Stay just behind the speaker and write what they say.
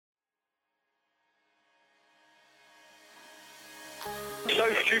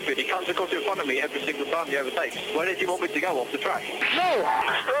so stupid. He comes across in front of me every single time he overtakes. Where did you want me to go off the track? No!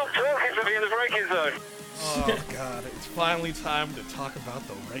 Stop talking to me in the braking zone! Oh god, it's finally time to talk about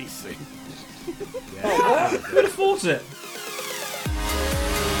the racing. Who'd have thought it?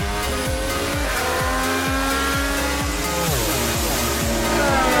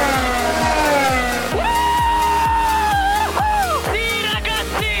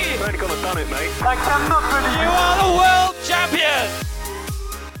 You've only gone and done it, mate. You are the world champion!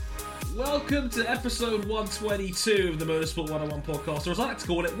 Welcome to episode 122 of the Motorsport 101 podcast, or as I like to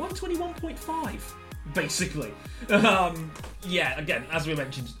call it, 121.5, basically. Again, as we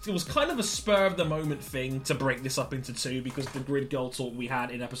mentioned, it was kind of a spur-of-the-moment thing to break this up into two, because the grid goal talk we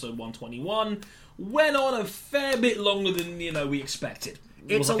had in episode 121 went on a fair bit longer than, we expected.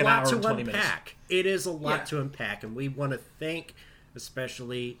 It's like a lot to unpack. unpack. It is a lot to unpack, and we want to thank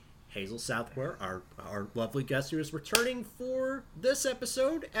especially Hazel Southware, our lovely guest who is returning for this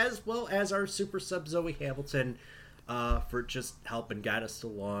episode, as well as our super sub Zoe Hamilton, for just helping guide us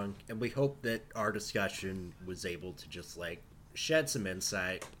along. And we hope that our discussion was able to just shed some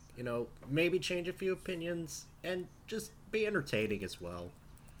insight, maybe change a few opinions, and just be entertaining as well.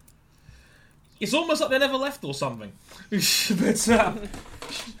 It's almost like they never left or something. But,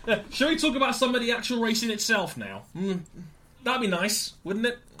 shall we talk about some of the actual racing itself now? That'd be nice, wouldn't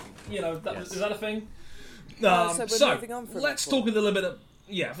it? Is that a thing? So moving on from let's F1. talk a little bit of...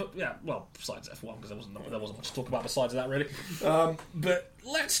 besides F1, because there wasn't much to talk about besides that, really. But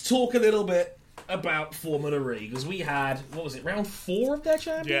let's talk a little bit about Formula E, because we had, round 4 of their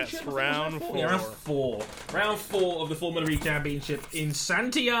championship? Yes, round 4. Yeah, round 4. Round 4 of the Formula E championship in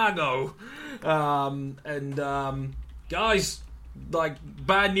Santiago. Guys,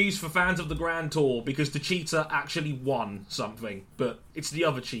 bad news for fans of the Grand Tour, because the cheater actually won something, but it's the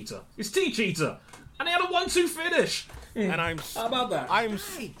other cheater. It's T-Cheater, and he had a 1-2 finish. And How about that?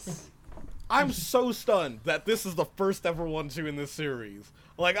 I'm so stunned that this is the first ever 1-2 in this series.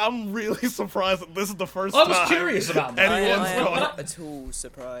 I'm really surprised that this is the first time. I was curious about that. Anyone's I am gone. not at all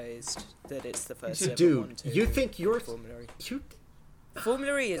surprised that it's the first ever Dude, 1-2 you think you're... Formula E. You,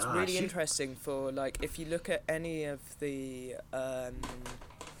 Formula E is Gosh, really you- interesting for, if you look at any of the,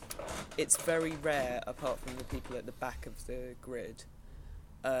 it's very rare, apart from the people at the back of the grid,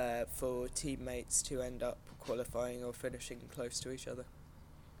 for teammates to end up qualifying or finishing close to each other.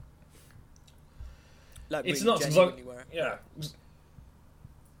 It's really not genuinely rare. yeah.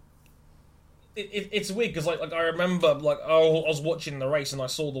 It's weird because I remember I was watching the race and I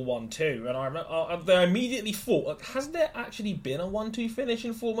saw the 1-2 and I remember I immediately thought has there actually been a 1-2 finish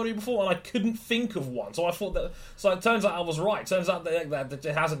in Formula E before, and I couldn't think of one, so I thought that, so it turns out I was right. It turns out that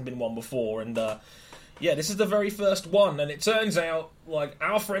there hasn't been one before, and this is the very first one, and it turns out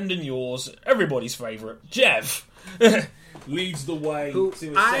our friend and yours, everybody's favourite, Jev, leads the way who to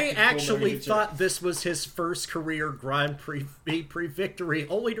his I second actually Formula E thought this was his first career Grand Prix victory,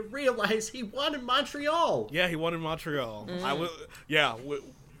 only to realize he won in Montreal. Yeah, he won in Montreal. I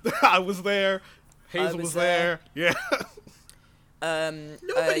was there. Hazel was there. Yeah.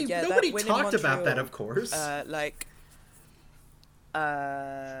 Nobody that win in talked about Montreal, that, of course.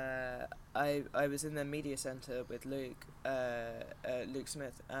 I was in the media center with Luke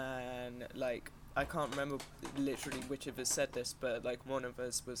Smith, and I can't remember literally which of us said this, but one of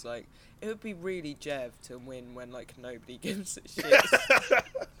us was it would be really Jev to win when nobody gives a shit.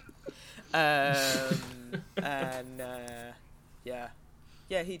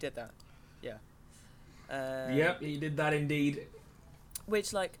 He did that. Yeah. Yep, he did that indeed.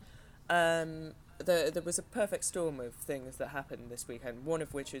 Which there was a perfect storm of things that happened this weekend. One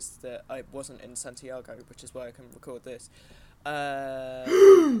of which is that I wasn't in Santiago, which is why I can record this.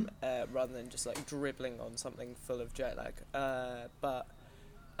 Rather than just dribbling on something full of jet lag. But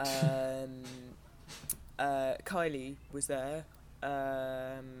Kylie was there,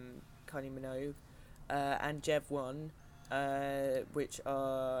 Kylie Minogue, and Jev won, which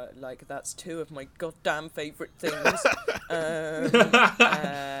are that's two of my goddamn favourite things.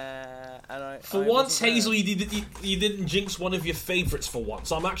 For once, Hazel, you didn't jinx one of your favourites for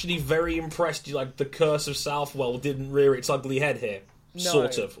once. I'm actually very impressed. The Curse of Southwell didn't rear its ugly head here.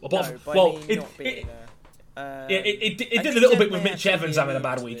 Sort of. It did a little bit with Mitch Evans having a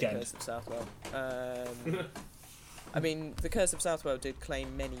bad weekend. The Curse of Southwell. The Curse of Southwell did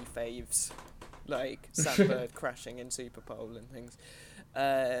claim many faves, Sandberg crashing in Superpole and things.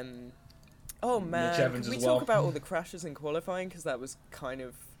 Oh man, can we talk about all the crashes in qualifying, because that was kind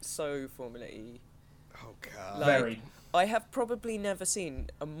of so Formula E. Oh god. Very. I have probably never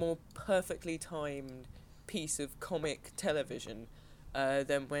seen a more perfectly timed piece of comic television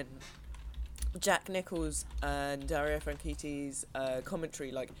than when Jack Nichols and Dario Franchitti's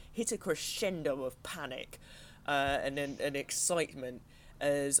commentary like hit a crescendo of panic and excitement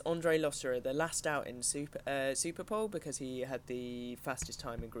as Andre Lotterer, the last out in Superpole, because he had the fastest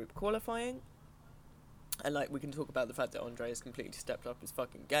time in group qualifying. And like we can talk about the fact that Andre has completely stepped up his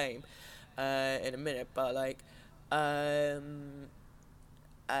fucking game in a minute, but like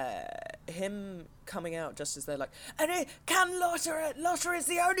him coming out just as they're like, and can Lotterer is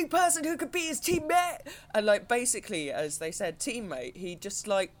the only person who could be his teammate, and like basically as they said teammate, he just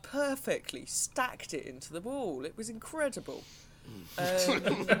like perfectly stacked it into the wall. It was incredible.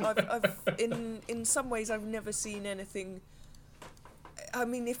 I've in some ways I've never seen anything. I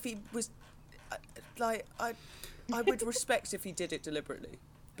mean, if he was like I would respect if he did it deliberately,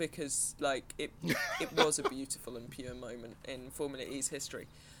 because like it was a beautiful and pure moment in Formula E's history.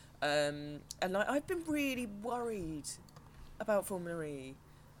 And like I've been really worried about Formula E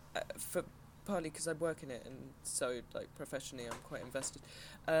for partly because I work in it, and so like professionally I'm quite invested,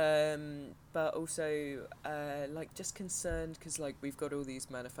 but also like just concerned because like we've got all these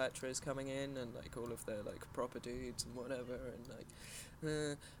manufacturers coming in and like all of the like proper dudes and whatever, and like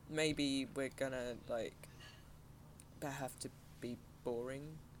maybe we're gonna like have to be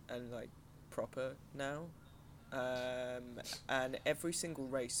boring and like proper now, and every single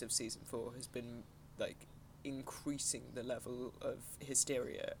race of season 4 has been like increasing the level of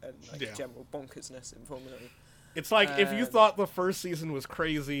hysteria and like general bonkersness in Formula E. It's like if you thought the first season was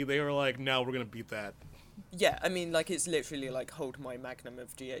crazy, they were like, "No, we're gonna beat that." Yeah, I mean, like it's literally like hold my magnum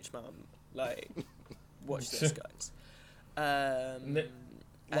of GH Mum, like watch this, guys.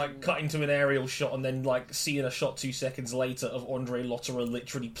 Like cutting to an aerial shot and then like seeing a shot 2 seconds later of Andre Lotterer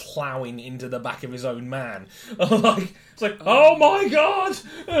literally ploughing into the back of his own man. Like it's like, oh my god!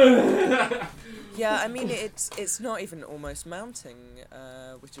 Yeah, I mean it's not even almost mounting,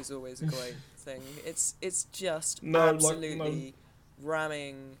 which is always a great thing. It's just absolutely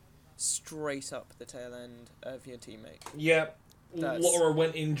ramming straight up the tail end of your teammate. Yeah, Lotterer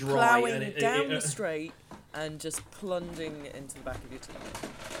went in dry, plowing and down the straight and just plunging into the back of your teammate.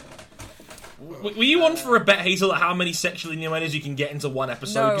 Were you on for a bet, Hazel, at how many sexually new you can get into one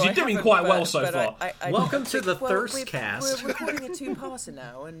episode? Because you're doing quite well so far. Welcome to the Thirst Cast. We're recording a 2-parter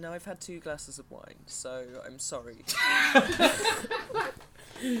now, and I've had 2 glasses of wine, so I'm sorry.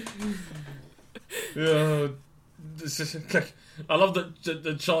 I love that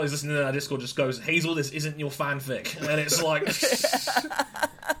the Charlie's listening to our Discord just goes, Hazel, this isn't your fanfic. And it's like...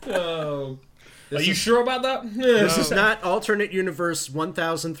 oh... Are you sure about that? This is not alternate universe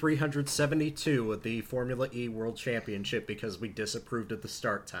 1372 of the Formula E World Championship because we disapproved of the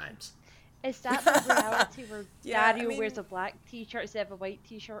start times. Is that the reality where Dario wears a black t-shirt instead of a white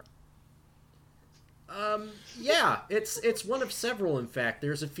t-shirt? Yeah, it's one of several, in fact.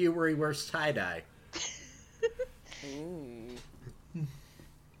 There's a few where he wears tie-dye. Ooh.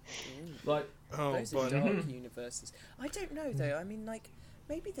 Like, those are dark universes. I don't know, though. I mean, like,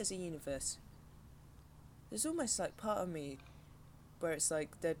 maybe there's a universe... There's almost like part of me where it's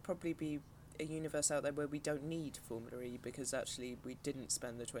like there'd probably be a universe out there where we don't need Formula E because actually we didn't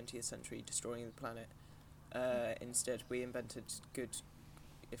spend the 20th century destroying the planet. Instead, we invented good,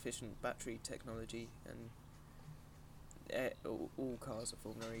 efficient battery technology, and all cars are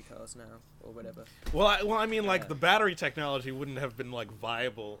Formula E cars now, or whatever. Well, I mean, like the battery technology wouldn't have been like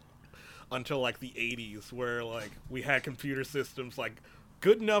viable until like the 80s, where like we had computer systems like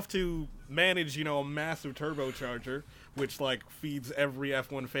good enough to manage, you know, a massive turbocharger, which like feeds every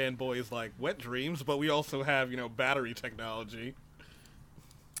F1 fanboy's like wet dreams, but we also have, you know, battery technology.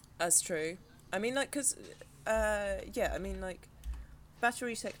 That's true. I mean, like, because I mean, like,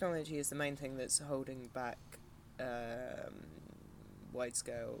 battery technology is the main thing that's holding back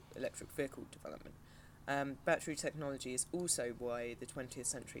wide-scale electric vehicle development. Battery technology is also why the 20th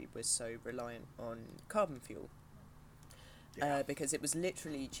century was so reliant on carbon fuel. Because it was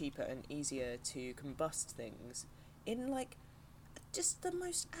literally cheaper and easier to combust things in, like, just the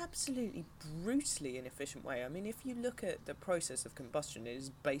most absolutely brutally inefficient way. I mean, if you look at the process of combustion, it is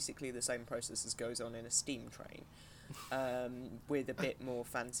basically the same process as goes on in a steam train, with a bit more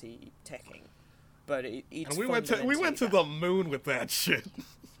fancy teching. But it's and we went to the moon with that shit.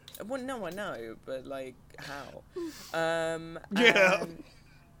 Well, no, I know, but like how? Yeah.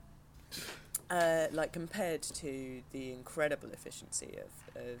 Like compared to the incredible efficiency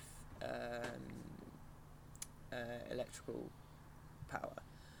of electrical power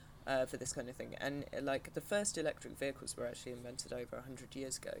for this kind of thing, and like the first electric vehicles were actually invented over 100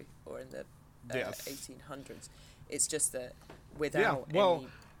 years ago, or in the 1800s. It's just that without any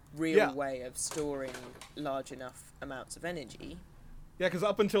real way of storing large enough amounts of energy. Yeah, because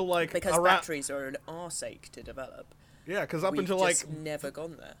up until like because batteries are an arse-ache to develop. Yeah, because up We've until just like never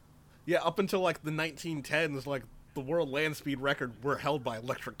gone there. Yeah, up until like the 1910s, like the world land speed record were held by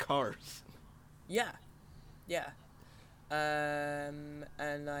electric cars. Yeah, yeah, and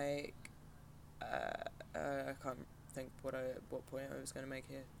like I can't think what point I was going to make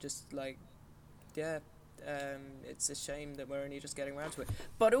here. Just like, yeah. It's a shame that we're only just getting around to it,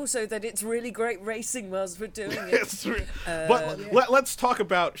 but also that it's really great racing whilst we're doing it. But let's talk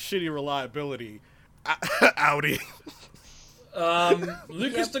about shitty reliability. Audi.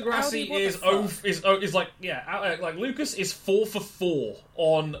 Lucas Degrassi like Lucas is 4 for 4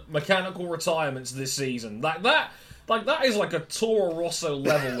 on mechanical retirements this season. That is like a Toro Rosso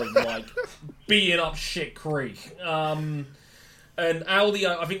level of like being up shit creek. And Audi,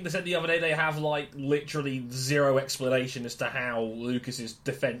 I think they said the other day they have like literally zero explanation as to how Lucas's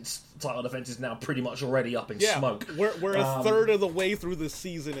title defense is now pretty much already up in smoke. We're a third of the way through the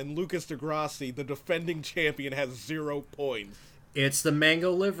season, and Lucas Degrassi, the defending champion, has 0 points. It's the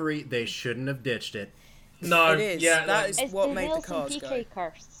Mango livery. They shouldn't have ditched it. No, it is. yeah, that is it's what the made the Nelson cars Piquet go.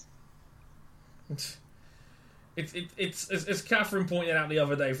 curse. It's as Catherine pointed out the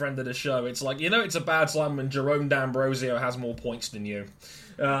other day, friend of the show. It's like, it's a bad sign when Jerome D'Ambrosio has more points than you.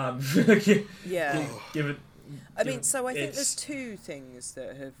 Yeah. Give it. I mean, so I think there's two things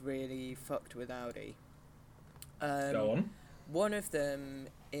that have really fucked with Audi. Go on. One of them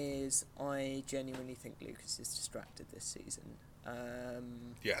is I genuinely think Lucas is distracted this season.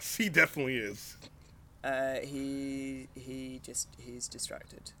 Yes, he definitely is. He's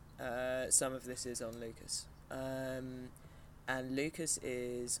distracted. Some of this is on Lucas. And Lucas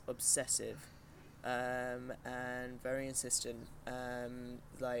is obsessive and very insistent.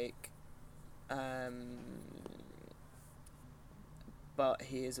 But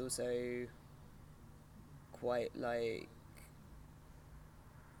he is also quite like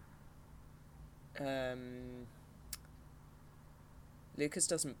Lucas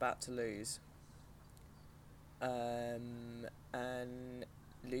doesn't bat to lose. And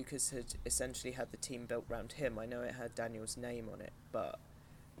Lucas had essentially had the team built around him. I know it had Daniel's name on it, but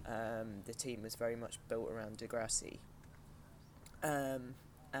the team was very much built around Degrassi. And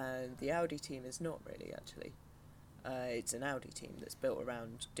the Audi team is not really, actually. It's an Audi team that's built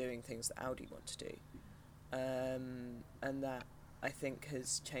around doing things that Audi want to do. And that, I think,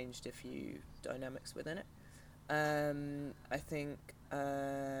 has changed a few dynamics within it. I think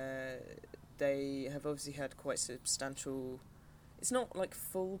they have obviously had quite substantial... It's not like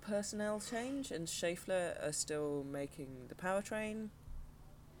full personnel change, and Schaeffler are still making the powertrain,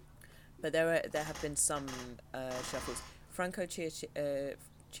 but there have been some shuffles. Franco Chiacchetti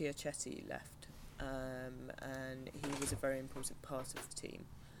left, and he was a very important part of the team.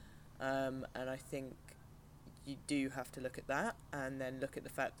 And I think you do have to look at that, and then look at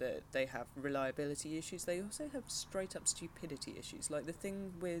the fact that they have reliability issues. They also have straight up stupidity issues, like the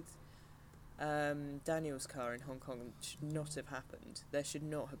thing with Daniel's car in Hong Kong should not have happened. There should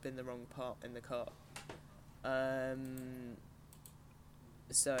not have been the wrong part in the car.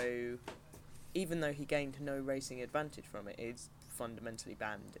 So, even though he gained no racing advantage from it, it's fundamentally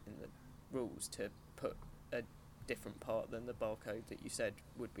banned in the rules to put a different part than the barcode that you said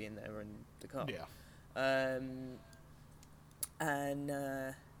would be in there in the car. Yeah.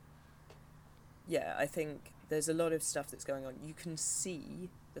 I think there's a lot of stuff that's going on. You can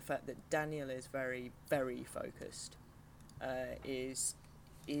see the fact that Daniel is very, very focused, is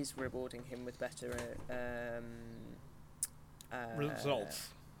rewarding him with better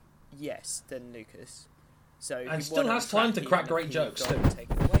results. Yes, than Lucas. So and still has time to crack great jokes too.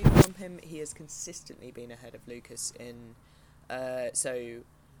 Taken away from him, he has consistently been ahead of Lucas in. So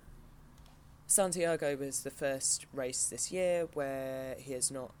Santiago was the first race this year where he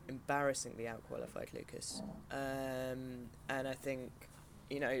has not embarrassingly outqualified Lucas, and I think,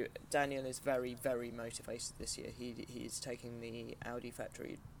 Daniel is very, very motivated this year. He's taking the Audi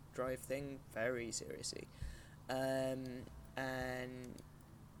factory drive thing very seriously, and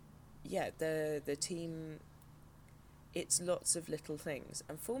yeah, the team. It's lots of little things,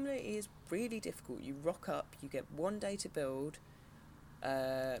 and Formula E is really difficult. You rock up, you get 1 day to build,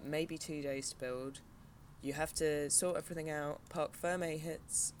 maybe 2 days to build. You have to sort everything out. Parc Fermé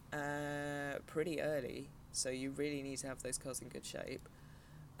hits pretty early, so you really need to have those cars in good shape.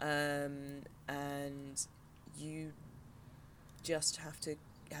 And you just have to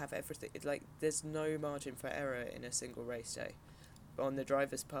have everything. There's no margin for error in a single race day, on the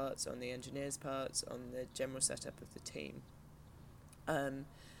driver's parts, on the engineer's parts, on the general setup of the team. And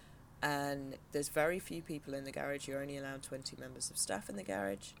there's very few people in the garage. You're only allowed 20 members of staff in the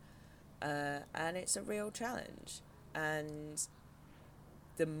garage, and it's a real challenge. And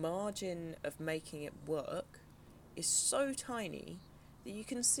the margin of making it work is so tiny that you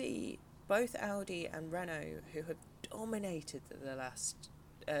can see both Audi and Renault, who have dominated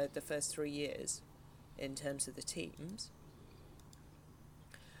the first 3 years in terms of the teams.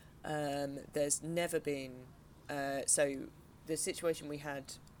 There's never been so the situation we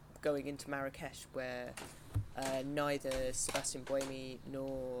had going into Marrakesh, where neither Sebastian Buemi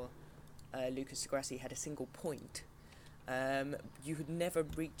nor Lucas Di Grassi had a single point. You had never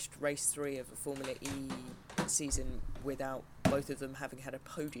reached race 3 of a Formula E season without both of them having had a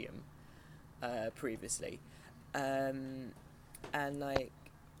podium previously. And like,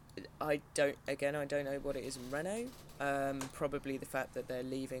 I don't know what it is in Renault. Probably the fact that they're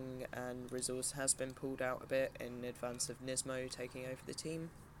leaving and resource has been pulled out a bit in advance of Nismo taking over the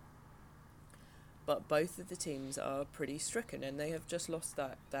team. But both of the teams are pretty stricken, and they have just lost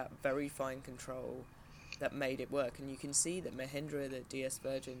that very fine control that made it work. And you can see that Mahindra, that DS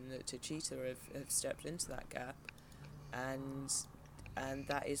Virgin, that Techeetah have stepped into that gap, and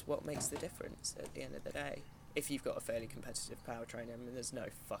that is what makes the difference at the end of the day. If you've got a fairly competitive powertrain, I mean, there's no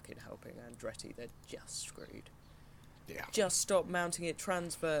fucking helping Andretti. They're just screwed. Yeah. Just stop mounting it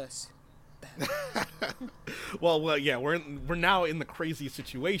transverse. Well, yeah, we're now in the crazy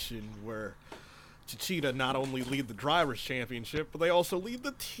situation where Techeetah not only lead the Drivers' Championship, but they also lead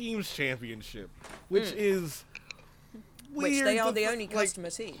the Teams' Championship, which is weird. Which they are the only customer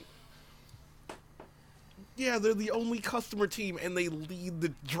team. Yeah, they're the only customer team, and they lead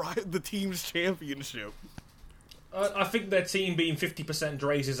the Teams' Championship. I think their team being 50%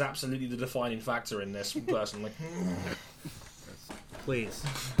 Drays is absolutely the defining factor in this, personally. Please.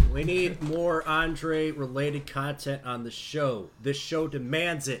 We need more Andre-related content on the show. This show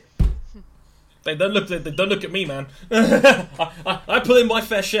demands it. They don't look at me, man. I put in my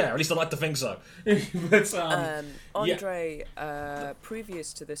fair share. At least I like to think so. But, Andre,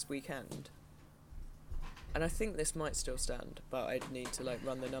 previous to this weekend, and I think this might still stand, but I'd need to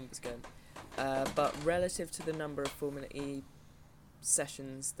run the numbers again. But relative to the number of Formula E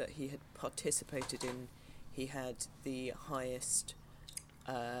sessions that he had participated in, he had the highest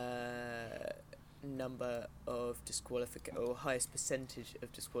number of or highest percentage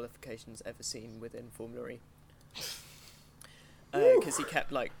of disqualifications ever seen within Formula E. Because he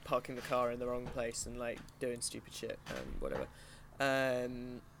kept parking the car in the wrong place and doing stupid shit and whatever.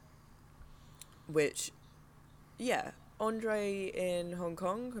 Which, yeah, Andre in Hong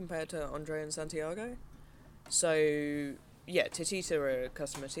Kong compared to Andre in Santiago. So, yeah, Techeetah are a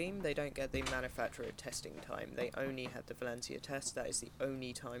customer team. They don't get the manufacturer testing time. They only had the Valencia test. That is the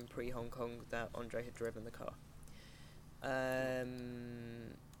only time pre-Hong Kong that Andre had driven the car.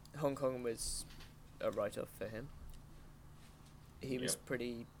 Hong Kong was a write-off for him. He was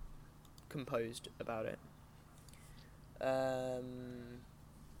pretty composed about it.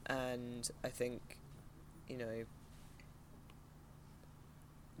 And I think,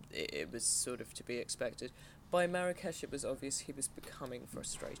 it was sort of to be expected. By Marrakesh, it was obvious he was becoming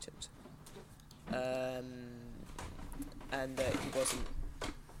frustrated. And that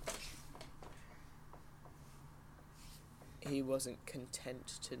he wasn't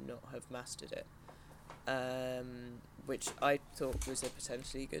content to not have mastered it. Which I thought was a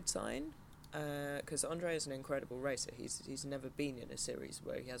potentially good sign. Because Andre is an incredible racer. He's never been in a series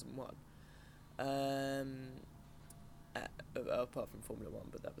where he hasn't won. Apart from Formula 1,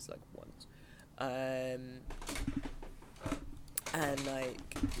 but that was once. And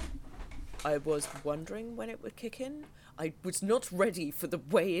I was wondering when it would kick in. I was not ready for the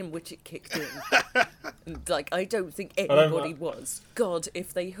way in which it kicked in. I don't think anybody was. God,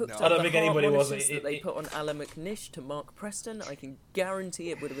 if they hooked up the heart monitors that they put on Alan McNish to Mark Preston, I can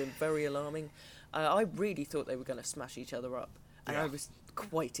guarantee it would have been very alarming. I really thought they were going to smash each other up, and I was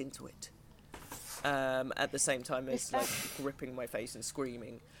quite into it. At the same time as gripping my face and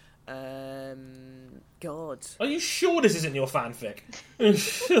screaming. God. Are you sure this isn't your fanfic?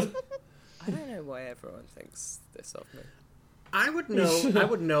 I don't know why everyone thinks this of me. I would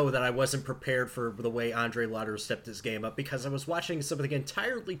know that I wasn't prepared for the way Andre Lauder stepped his game up, because I was watching something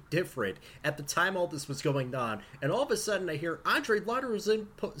entirely different at the time all this was going on, and all of a sudden I hear Andre Lauder was in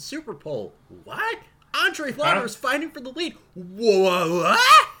Super Pole. What? Andre Lauder is fighting for the lead. What?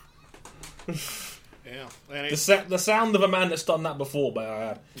 Yeah. The sound of a man that's done that before, but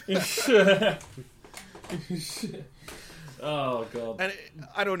I had. Oh god. And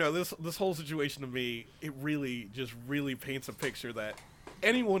I don't know, this whole situation to me, it really paints a picture that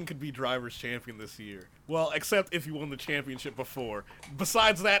anyone could be Drivers' Champion this year. Well, except if you won the championship before.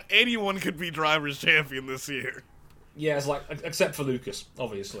 Besides that, anyone could be Drivers' Champion this year. Yeah, it's like, except for Lucas,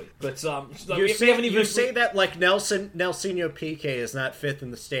 obviously. But You say that like Nelsonio Piquet is not fifth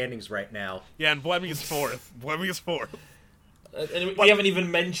in the standings right now. Yeah, and Buemi is fourth. And we haven't even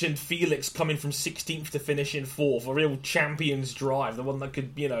mentioned Felix coming from 16th to finish in 4th, a real champion's drive, the one that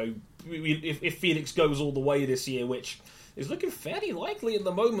could, if Felix goes all the way this year, which is looking fairly likely at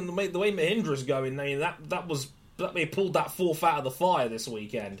the moment, the way Mahindra's going. I mean, that they pulled that 4th out of the fire this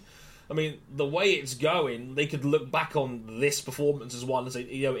weekend. I mean, the way it's going, they could look back on this performance as one and say,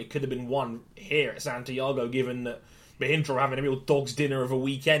 it could have been won here at Santiago, given that Mahindra were having a real dog's dinner of a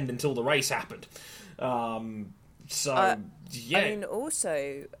weekend until the race happened. Yeah. I mean,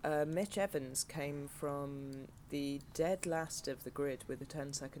 also, Mitch Evans came from the dead last of the grid with a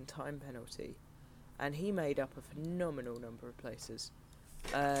 10-second time penalty, and he made up a phenomenal number of places.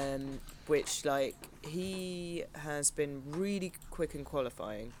 Which, he has been really quick in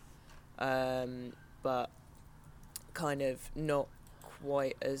qualifying, but kind of not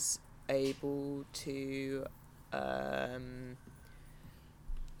quite as able to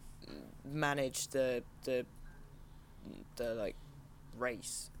manage the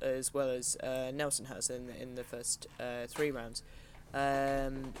race as well as Nelson has in the first 3 rounds.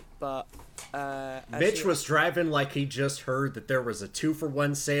 Mitch was driving like he just heard that there was a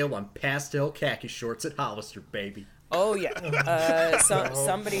 2-for-1 sale on pastel khaki shorts at Hollister, baby. Oh yeah.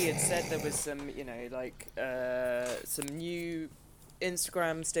 Somebody had said there was some, some new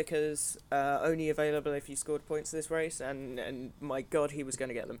Instagram stickers only available if you scored points this race, and my God, he was going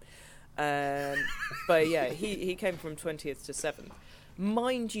to get them. But yeah, he came from 20th to 7th.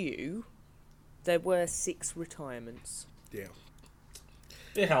 Mind you, there were 6 retirements. Yeah.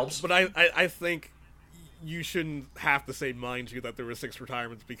 It helps. But I think you shouldn't have to say, mind you, that there were 6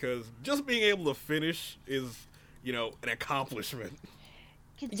 retirements, because just being able to finish is, an accomplishment.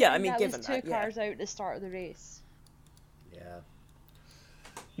 Yeah, I mean, given was two cars out at the start of the race. Yeah.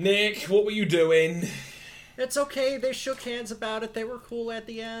 Nick, what were you doing? It's okay. They shook hands about it. They were cool at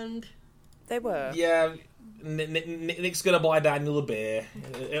the end. They were. Yeah, Nick's gonna buy Daniel a beer.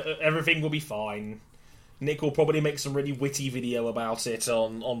 Everything will be fine. Nick will probably make some really witty video about it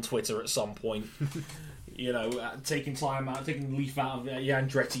on Twitter at some point. Taking leaf out of the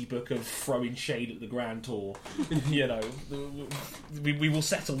Andretti book of throwing shade at the Grand Tour. We will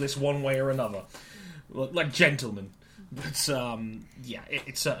settle this one way or another, like gentlemen. But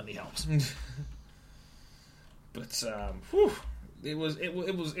it certainly helps. But it was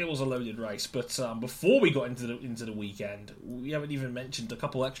a loaded race. But before we got into the weekend, we haven't even mentioned a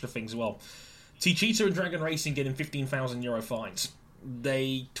couple extra things as well. Techeetah and Dragon Racing getting €15,000 fines.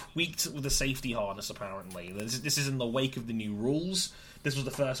 They tweaked the safety harness, apparently. This is in the wake of the new rules. This was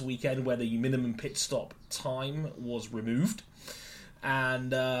the first weekend where the minimum pit stop time was removed.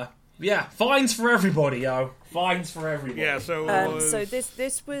 And, fines for everybody, yo. Fines for everybody. Yeah, so... So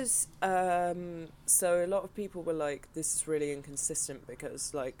this was... so a lot of people were like, this is really inconsistent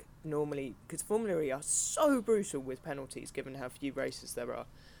because, normally... Because Formula E are so brutal with penalties, given how few races there are.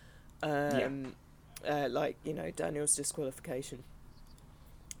 Daniel's disqualification.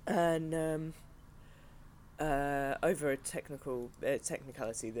 And over a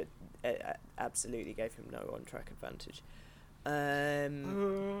technicality that absolutely gave him no on-track advantage.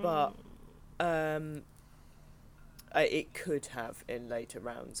 It could have in later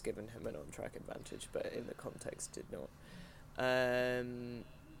rounds given him an on-track advantage, but in the context did not.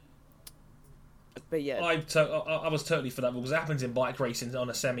 But yeah, I was totally for that because it happens in bike racing on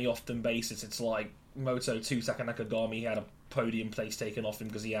a semi-often basis. It's like Moto2 Nakagami had a podium place taken off him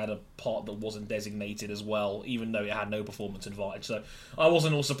because he had a part that wasn't designated as well, even though it had no performance advantage. So I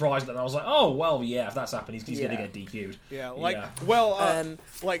wasn't all surprised that I was like, oh well, yeah, if that's happened, he's going to get DQ'd.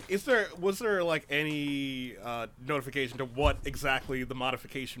 Was there any notification to what exactly the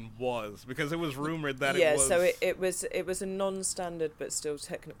modification was? Because it was rumored that it was... so it was a non-standard but still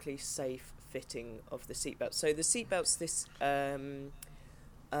technically safe fitting of the seatbelt. So the seatbelts this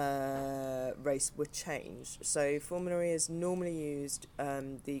race were changed. So Formula E has normally used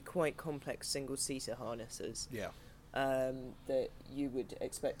the quite complex single-seater harnesses that you would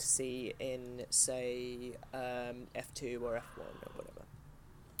expect to see in, say, F2 or F1 or whatever.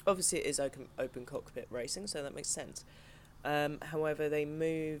 Obviously it is open cockpit racing, so that makes sense. However, they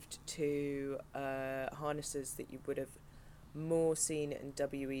moved to harnesses that you would have more seen in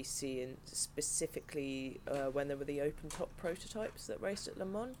WEC, and specifically when there were the open top prototypes that raced at Le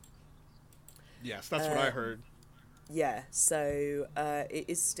Mans. Yes, that's what I heard. Yeah, so it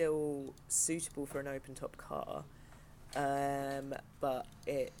is still suitable for an open top car, but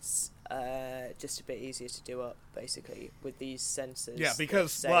it's just a bit easier to do up, basically, with these sensors. Yeah,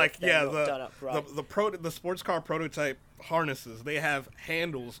 because that say if they're not done up the sports car prototype harnesses, they have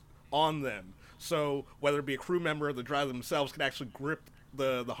handles on them. So whether it be a crew member or the driver themselves can actually grip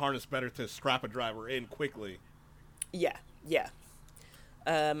the harness better to strap a driver in quickly. Yeah.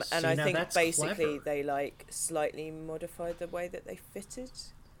 And I think basically clever. they like slightly modified the way that they fitted.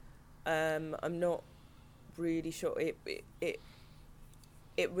 I'm not really sure.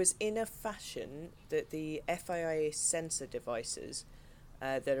 It was in a fashion that the FIA sensor devices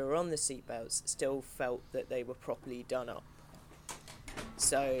that are on the seatbelts still felt that they were properly done up.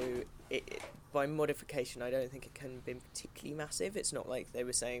 So by modification, I don't think it can have been particularly massive. It's not like they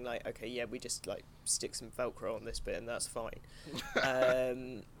were saying like, okay, yeah, we just like stick some Velcro on this bit and that's fine.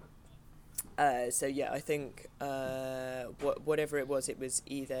 So yeah, I think whatever it was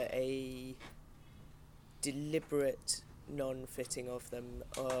either a deliberate non-fitting of them,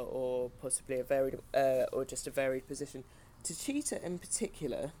 or possibly a varied, or just a varied position. Techeetah in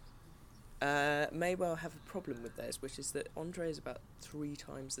particular may well have a problem with theirs, which is that Andre is about 3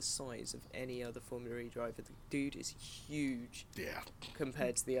 times the size of any other Formula E driver. The dude is huge,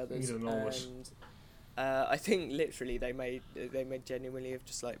 compared to the others. He's enormous. And I think literally they may genuinely have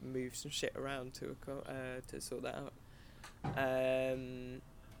just like moved some shit around to sort that out,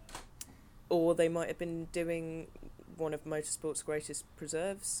 or they might have been doing one of motorsport's greatest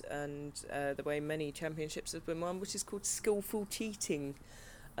preserves, and the way many championships have been won, which is called skillful cheating.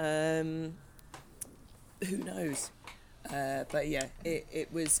 Who knows? But yeah,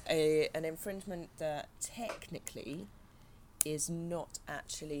 it was an infringement that technically is not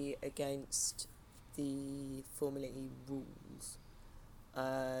actually against the Formula E rules.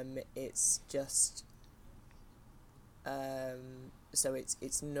 It's just so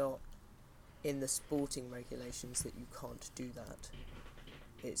it's not in the sporting regulations that you can't do that.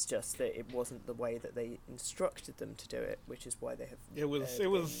 It's just that it wasn't the way that they instructed them to do it, which is why they have It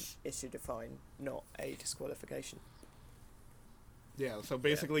was issued a fine, not a disqualification. Yeah, so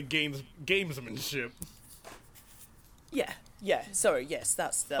basically gamesmanship. Yeah. Sorry, yes,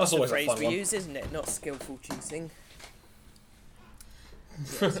 that's the always a phrase fun we one. use, isn't it? Not skillful cheating.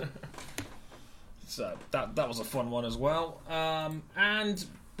 So that was a fun one as well. And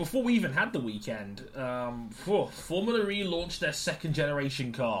before we even had the weekend, Formula E launched their second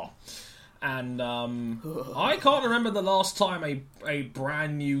generation car. And I can't remember the last time a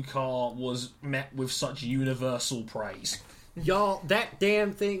brand new car was met with such universal praise. Y'all, that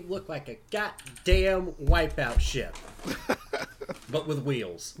damn thing looked like a goddamn wipeout ship. But with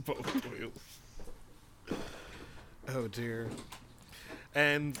wheels. Oh dear.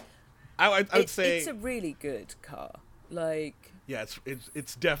 And I would say it's a really good car. Like, yeah,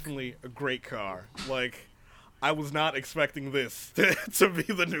 it's definitely a great car. Like, I was not expecting this to be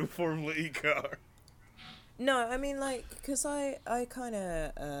the new Formula E car. no, I mean, like, because I kind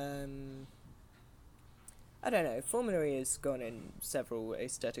of I don't know. Formula E has gone in several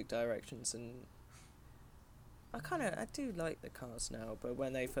aesthetic directions, and I do like the cars now. But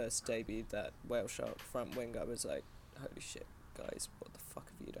when they first debuted that whale shark front wing, I was like, holy shit, guys, what the fuck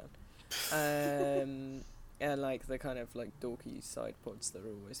have you done? And like the kind of like dorky side pods that are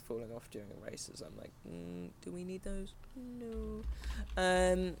always falling off during races, I'm like, do we need those? No.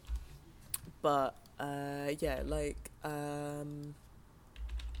 But yeah, like the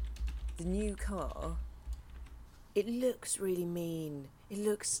new car, it looks really mean.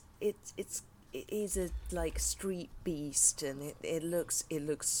 It is a like street beast, and it looks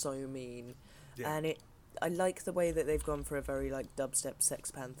so mean. Yeah. And I like the way that they've gone for a very like dubstep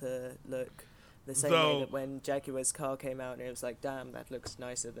Sex Panther look. The same way that when Jaguar's car came out and it was like, damn, that looks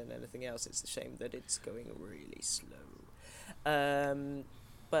nicer than anything else. It's a shame that it's going really slow.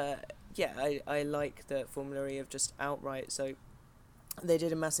 But yeah, I like that Formula E have just outright. So they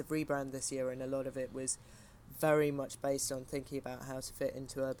did a massive rebrand this year, and a lot of it was very much based on thinking about how to fit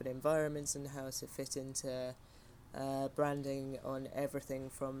into urban environments and how to fit into branding on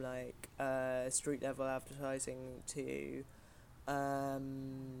everything from like street level advertising to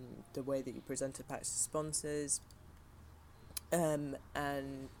the way that you present a pack to sponsors, and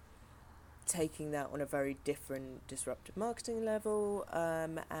taking that on a very different disruptive marketing level,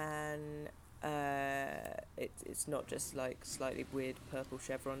 and it's not just like slightly weird purple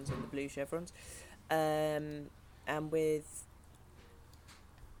chevrons and the blue chevrons, and with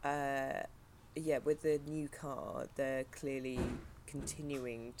with the new car, they're clearly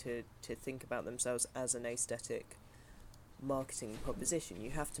continuing to think about themselves as an aesthetic marketing proposition. You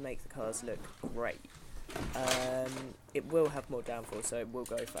have to make the cars look great. It will have more downforce, so it will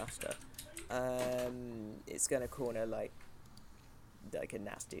go faster. It's going to corner like like a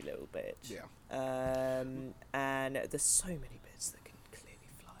nasty little bitch. Yeah. And there's so many bits that can clearly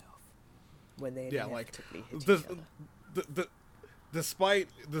fly off when they inevitably hit each other. Despite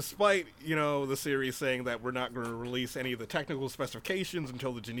the series saying that we're not going to release any of the technical specifications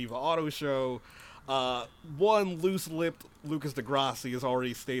until the Geneva Auto Show, one loose-lipped Lucas Degrassi has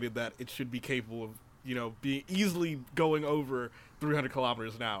already stated that it should be capable of being easily going over 300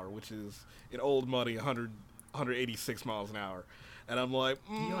 kilometers an hour, which is in old money 186 miles an hour. And I'm like,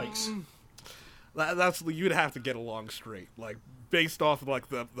 yikes. That's you'd have to get along straight, like based off of like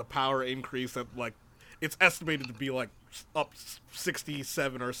the power increase that like it's estimated to be like up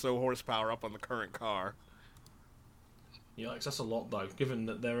 67 or so horsepower up on the current car. Yikes, that's a lot though, given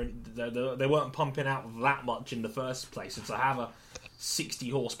that they weren't pumping out that much in the first place, and to have a 60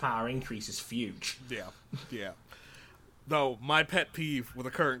 horsepower increase is huge. Yeah. Though, my pet peeve with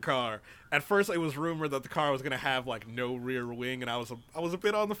the current car, at first it was rumored that the car was going to have, like, no rear wing, and I was a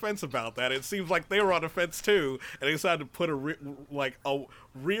bit on the fence about that. It seems like they were on the fence, too, and they decided to put a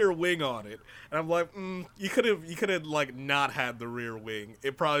rear wing on it. And I'm like, you could have, like, not had the rear wing.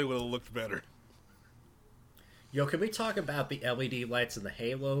 It probably would have looked better. Yo, can we talk about the LED lights in the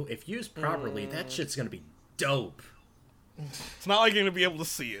Halo? If used properly, that shit's going to be dope. It's not like you're going to be able to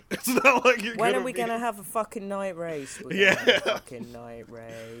see it. It's not like you're When are we going to have a fucking night race? We're gonna have a fucking night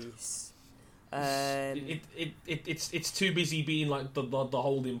race. It's too busy being like the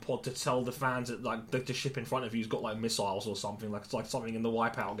holding pod to tell the fans that like the ship in front of you's got like missiles or something, like it's like something in the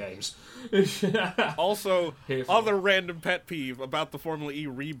Wipeout games. Also, other random pet peeve about the Formula E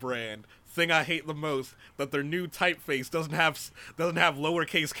rebrand. Thing I hate the most, that their new typeface doesn't have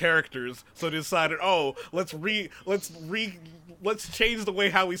lowercase characters, so they decided, let's change the way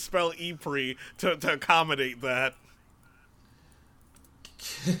how we spell Ypres to accommodate that.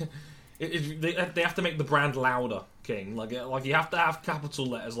 They have to make the brand louder, King. Like you have to have capital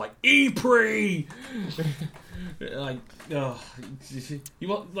letters like Ypres. Like, that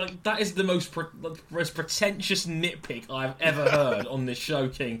is the most pretentious nitpick I've ever heard on this show,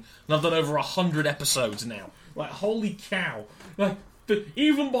 King. And I've done over 100 episodes now. Like, holy cow! Like,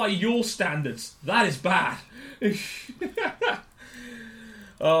 even by your standards, that is bad.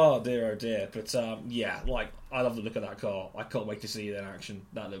 Oh dear. But like, I love the look of that car. I can't wait to see it in action.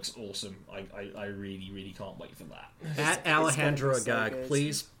 That looks awesome. I really can't wait for that. At Alejandro Agag,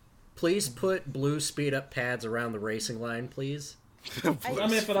 please put blue speed up pads around the racing line, please. I'm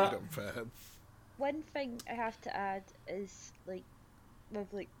here for that. One thing I have to add is like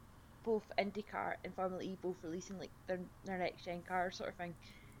with like both IndyCar and Formula E both releasing like their next gen car sort of thing.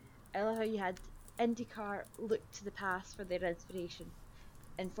 I love how you had IndyCar look to the past for their inspiration,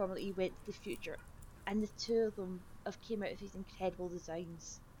 and Formula E went to the future, and the two of them have came out with these incredible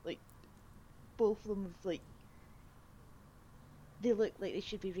designs. Like both of them have like. They look like they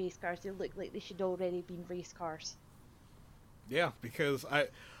should be race cars. They look like they should already been race cars. Yeah, because I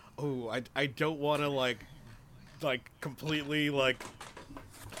don't want to like completely like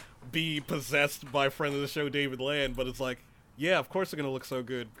be possessed by friend of the show David Land, but it's like, yeah, of course they're gonna look so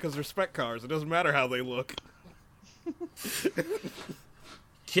good because they're spec cars. It doesn't matter how they look.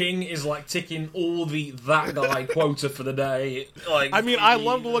 King is like ticking all that guy quota for the day. Like, I mean, I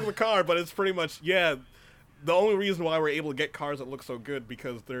love the look of the car, but it's pretty much the only reason why we're able to get cars that look so good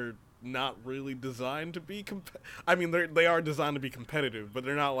because they're not really designed to be I mean, they are designed to be competitive, but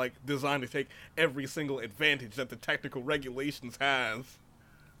they're not like designed to take every single advantage that the technical regulations has.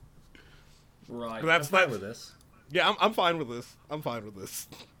 Right. I'm fine with this. Yeah, I'm fine with this. I'm fine with this.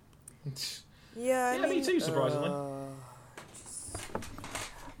 Yeah, I mean, me too, surprisingly.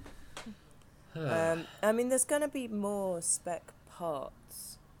 I mean, there's gonna be more spec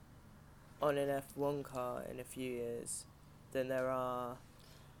parts on an F1 car in a few years than there are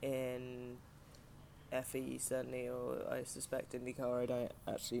in FE, certainly, or I suspect IndyCar. I don't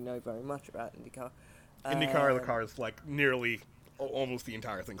actually know very much about IndyCar. IndyCar, the car is like nearly almost the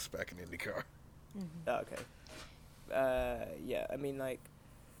entire thing spec in IndyCar. Okay. Yeah, I mean, like,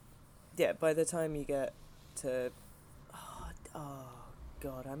 yeah, by the time you get to, oh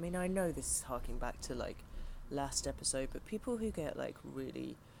god, I mean, I know this is harking back to like last episode, but people who get like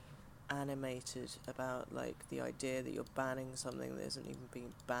really animated about like the idea that you're banning something that isn't even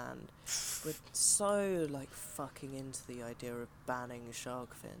being banned, we're so like fucking into the idea of banning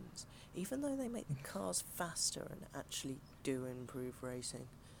shark fins, even though they make the cars faster and actually do improve racing.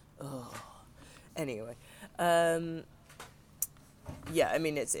 Ugh. Anyway, yeah, I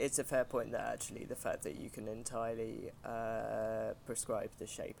mean, it's a fair point that actually the fact that you can entirely prescribe the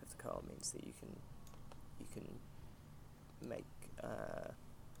shape of the car means that you can make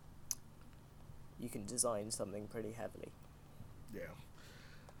you can design something pretty heavily. Yeah.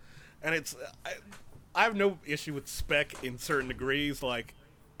 And it's I have no issue with spec in certain degrees. Like,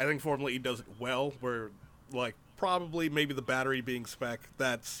 I think Formula E does it well, where, like, probably maybe the battery being spec,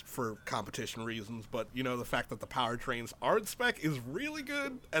 that's for competition reasons, but, you know, the fact that the powertrains aren't spec is really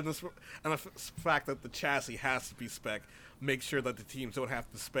good, and the fact that the chassis has to be spec makes sure that the teams don't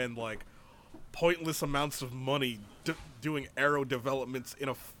have to spend, like, pointless amounts of money doing aero developments in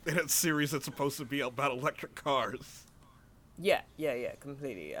a series that's supposed to be about electric cars. Yeah,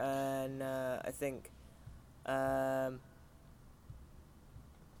 completely. And I think, I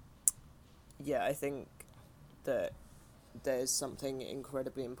think that there's something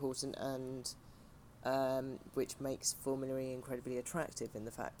incredibly important and which makes Formula E incredibly attractive in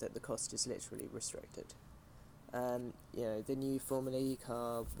the fact that the cost is literally restricted. You know, the new Formula E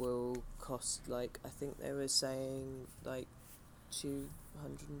car will cost, like, I think they were saying, like,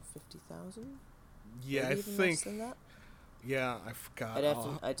 250,000? Yeah, Maybe I even think. less than that? Yeah, I forgot.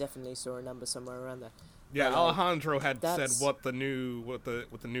 I definitely saw a number somewhere around there. Yeah, But, like, Alejandro had said that's- what the new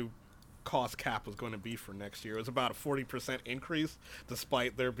cost cap was going to be for next year. It was about a 40% increase,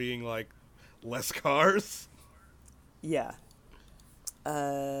 despite there being, like, less cars. Yeah.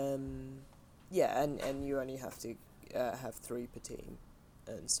 Yeah, and you only have to have 3 per team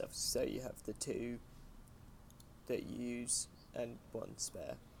and stuff. So you have the 2 that you use and 1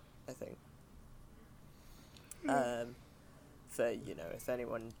 spare, I think. For, you know, if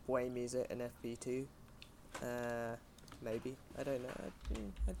anyone waymes it an FP2, maybe. I don't know.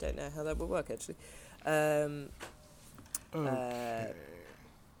 I don't know how that would work, actually. Okay.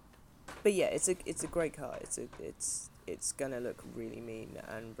 But yeah, it's a great car. It's gonna look really mean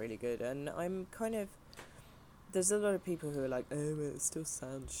and really good. And I'm kind of, there's a lot of people who are like, oh, but it still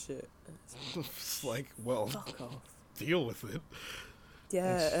sounds shit. It's like, well, Fuck off. deal with it.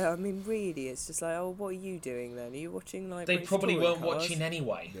 Yeah, I mean, really, it's just like, oh, what are you doing then? Are you watching, like, They British probably touring weren't cars? watching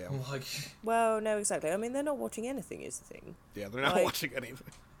anyway. Yeah. Like, Well, no, exactly. I mean, they're not watching anything, is the thing. Yeah, they're not Like- watching anything.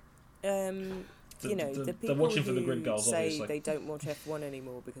 You know, the they're people watching for who the grid goals, say obviously. they don't watch F1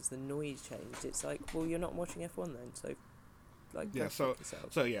 anymore because the noise changed. It's like, well, you're not watching F1 then, so, like, Yeah, go so fuck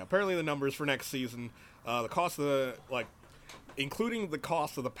yourself. so yeah, apparently the numbers for next season, the cost of the, like, including the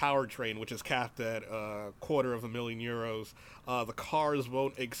cost of the powertrain, which is capped at €250,000, the cars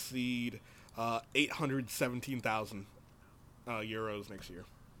won't exceed 817,000 euros next year.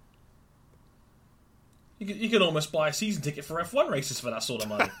 you could almost buy a season ticket for F1 races for that sort of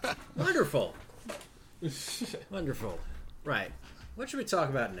money. Wonderful. Wonderful. Right. What should we talk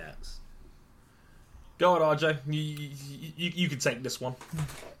about next? Go on, RJ. You can take this one.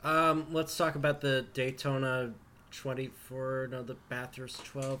 Let's talk about the Daytona 24, no, the Bathurst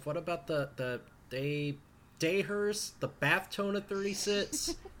 12. What about the Dayhurst, the Bathtona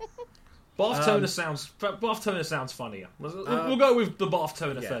 36? Bathtona sounds funnier. We'll go with the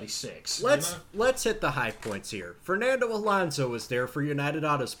Bathtona yeah. 36. Let's hit the high points here. Fernando Alonso was there for United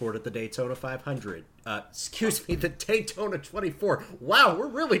Autosport at the Daytona 500. Excuse me, the Daytona 24. Wow, we're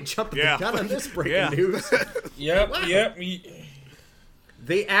really jumping Yeah. the gun on this breaking Yeah. news. Yep, Wow. yep.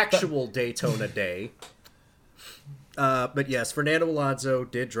 The actual Daytona day. But yes, Fernando Alonso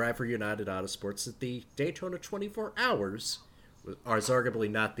did drive for United Autosports at the Daytona 24 Hours. Was arguably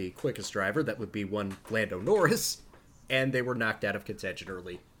not the quickest driver. That would be one Lando Norris. And they were knocked out of contention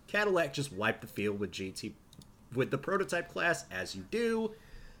early. Cadillac just wiped the field with the prototype class, as you do.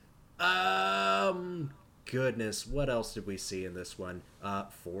 Goodness, what else did we see in this one?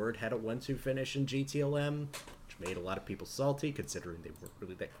 Ford had a 1-2 finish in GTLM, which made a lot of people salty, considering they weren't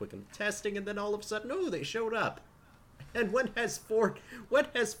really that quick in the testing, and then all of a sudden, oh, they showed up. And when has Ford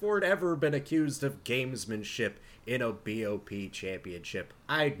ever been accused of gamesmanship in a BOP championship?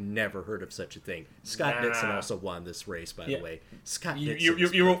 I'd never heard of such a thing. Scott Dixon also won this race, by the way. Scott Dixon.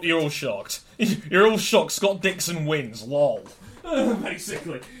 You're all shocked. You're all shocked. Scott Dixon wins. Lol.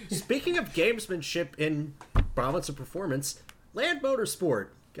 Basically. Speaking of gamesmanship in balance of performance, Land Motorsport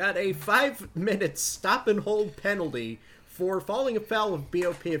got a 5-minute stop and hold penalty for falling afoul of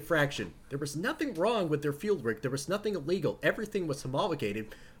BOP infraction. There was nothing wrong with their fuel rig. There was nothing illegal. Everything was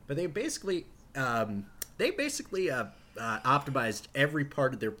homologated, but they basically optimized every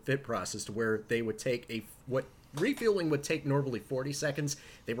part of their fit process to where they would take what refueling would take normally 40 seconds.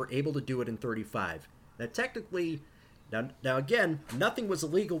 They were able to do it in 35. Now, technically, now again, nothing was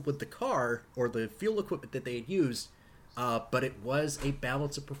illegal with the car or the fuel equipment that they had used. But it was a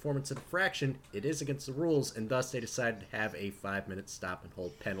balance of performance infraction. It is against the rules, and thus they decided to have a 5-minute stop and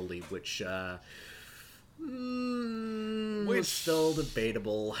hold penalty, which was still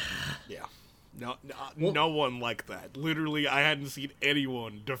debatable. Yeah. No one liked that. Literally, I hadn't seen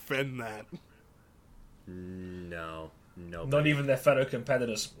anyone defend that. No. No. Not even their fellow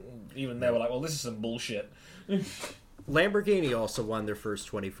competitors. Even they were like, well, this is some bullshit. Lamborghini also won their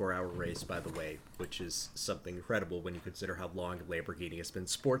first 24-hour race, by the way, which is something incredible when you consider how long Lamborghini has been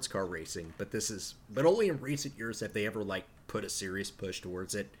sports car racing. But only in recent years have they ever put a serious push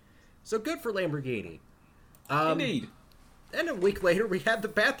towards it. So good for Lamborghini. Indeed. And a week later, we had the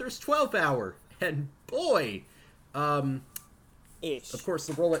Bathurst 12-hour, and boy, Ish. of course,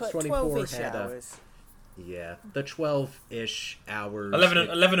 the Rolex 24 12-ish had hours. the 12-ish hours.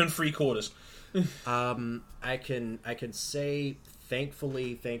 11 and 3/4. I can say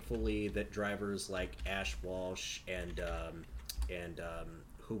thankfully that drivers like Ash Walsh and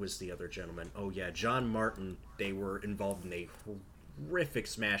who was the other gentleman? Oh yeah, John Martin. They were involved in a horrific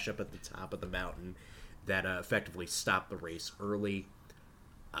smash up at the top of the mountain that effectively stopped the race early.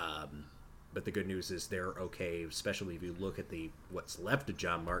 But the good news is they're okay, especially if you look at what's left of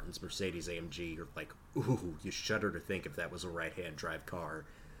John Martin's Mercedes AMG. You're like, ooh, you shudder to think if that was a right-hand drive car.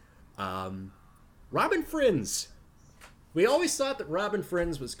 Robin Frijns. We always thought that Robin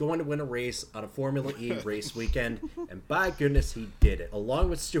Frijns was going to win a race on a Formula E race weekend, and by goodness he did it, along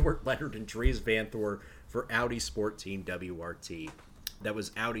with Stuart Leonard and Dries Vanthoor for Audi Sport Team WRT. That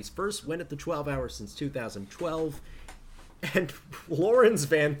was Audi's first win at the 12 hours since 2012, and Lawrence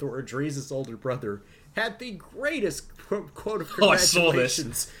Vanthoor, Dries' older brother, had the greatest quote of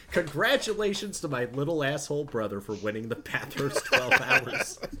congratulations. Congratulations to my little asshole brother for winning the Bathurst 12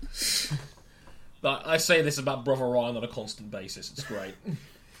 hours. I say this about Brother Ryan on a constant basis. It's great.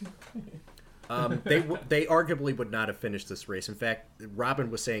 They arguably would not have finished this race. In fact,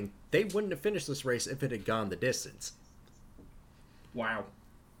 Robin was saying they wouldn't have finished this race if it had gone the distance. Wow.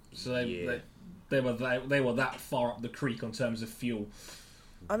 So they were that far up the creek in terms of fuel.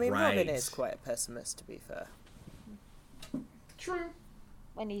 I mean, Right. Robin is quite a pessimist, to be fair. True.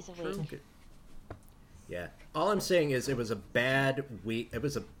 When he's awake. Yeah. All I'm saying is it was a bad week. It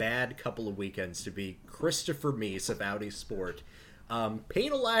was a bad couple of weekends to be Christopher Mies of Audi Sport,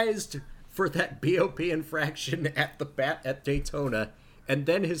 penalized for that BOP infraction at Daytona, and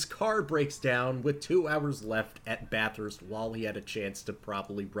then his car breaks down with 2 hours left at Bathurst while he had a chance to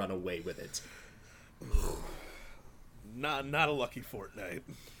probably run away with it. Not a lucky fortnight.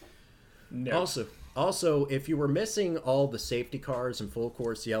 No. Also, if you were missing all the safety cars and full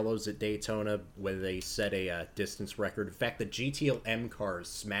course yellows at Daytona when they set a distance record, in fact, the GTL M cars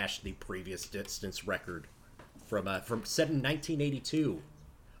smashed the previous distance record from set in 1982.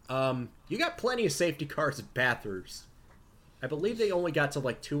 You got plenty of safety cars at Bathurst. I believe they only got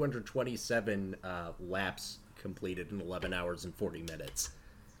to 227 laps completed in 11 hours and 40 minutes.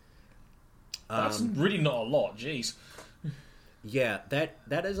 That's really not a lot, jeez. Yeah,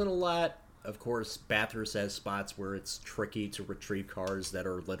 that isn't a lot. Of course, Bathurst has spots where it's tricky to retrieve cars that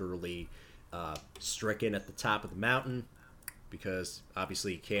are literally stricken at the top of the mountain, because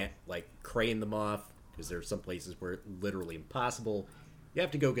obviously you can't crane them off, because there are some places where it's literally impossible. You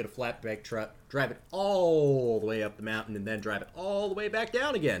have to go get a flatbed truck, drive it all the way up the mountain, and then drive it all the way back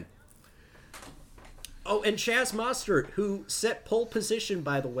down again. Oh, and Chaz Mostert, who set pole position,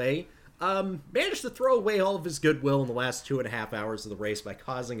 by the way, managed to throw away all of his goodwill in the last 2.5 hours of the race by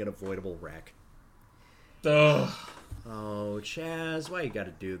causing an avoidable wreck. Ugh. Oh, Chaz, why you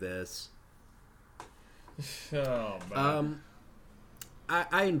gotta do this? Oh, man.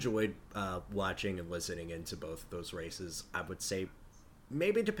 I enjoyed watching and listening into both those races. I would say,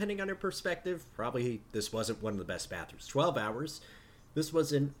 maybe depending on your perspective, probably this wasn't one of the best Bathurst 12 hours. This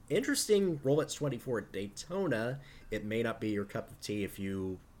was an interesting Rolex 24 at Daytona. It may not be your cup of tea if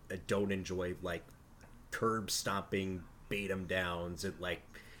you don't enjoy curb stomping beat 'em downs at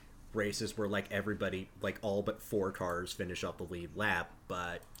races where everybody all but 4 cars finish up the lead lap,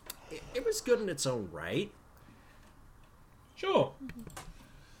 but it was good in its own right. Sure.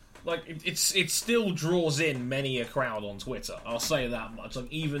 It still draws in many a crowd on Twitter. I'll say that much.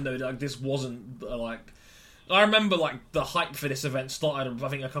 Even though this wasn't I remember the hype for this event started I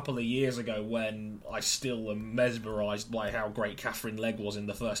think a couple of years ago when I still am mesmerised by how great Catherine Legg was in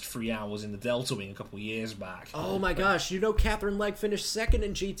the first 3 hours in the Delta Wing a couple of years back. Oh my gosh, Catherine Legg finished second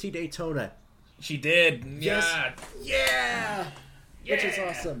in GT Daytona. She did. Yes. Yeah. Which is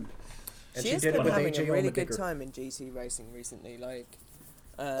awesome. And She has did it been with having AJ a really Allmendinger. good time in GT racing recently.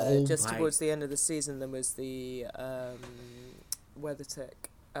 Just my. towards the end of the season, there was the WeatherTech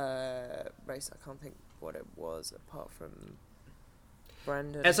race. I can't think what it was apart from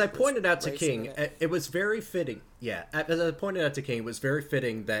Brandon. As I pointed out to racing King, it. it was very fitting. Yeah, as I pointed out to King, it was very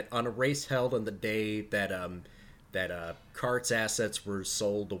fitting that on a race held on the day that Kart's assets were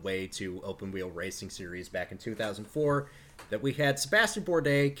sold away to Open Wheel Racing Series back in 2004, that we had Sebastian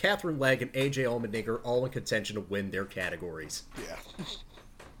Bourdais, Catherine Legg, and AJ Allmendinger all in contention to win their categories. Yeah.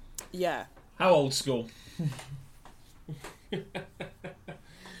 Yeah. How old school?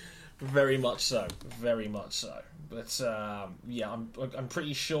 Very much so. Very much so. But yeah, I'm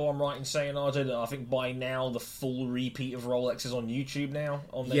pretty sure I'm right in saying, RJ, that I think by now the full repeat of Rolex is on YouTube now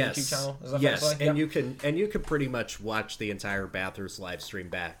on their YouTube channel. Is that fair to say? And you can pretty much watch the entire Bathurst live stream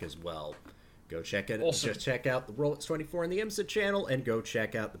back as well. Go check it. Awesome. Just check out the Rolex 24 and the IMSA channel, and go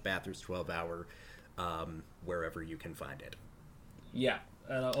check out the Bathurst 12 hour wherever you can find it. Yeah.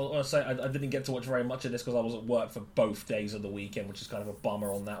 And I want to say I didn't get to watch very much of this because I was at work for both days of the weekend, which is kind of a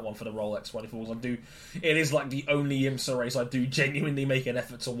bummer on that one for the Rolex 24s. It is like the only IMSA race I do genuinely make an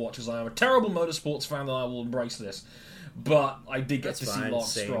effort to watch because I am a terrible motorsports fan and I will embrace this. But I did get to see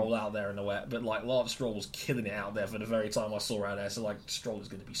Lance Stroll out there in the wet. But like Lance Stroll was killing it out there for the very time I saw out there. So like Stroll is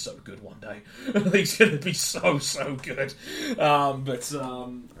going to be so good one day. He's going to be so good.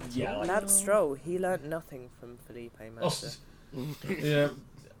 Yeah, like, Lance Stroll, he learnt nothing from Felipe Massa. Yeah.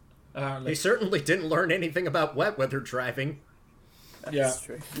 He certainly didn't learn anything about wet weather driving. That's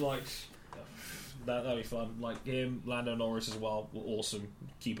true. Like that'll be fun. Like him, Lando Norris as well. Awesome.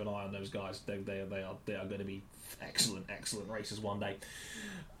 Keep an eye on those guys. They are going to be excellent races one day.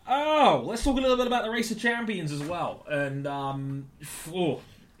 Oh, let's talk a little bit about the Race of Champions as well. And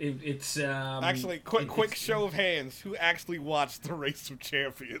it's actually quick show of hands. Who actually watched the Race of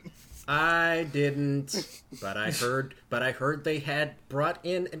Champions? I didn't, but I heard they had brought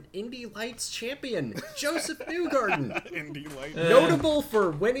in an Indy Lights champion, Joseph Newgarden. Indy Lights. Notable for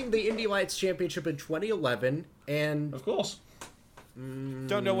winning the Indy Lights Championship in 2011, and of course,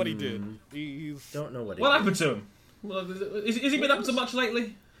 don't know what he did. Don't know what he what did. happened to him? Well, is he been up to much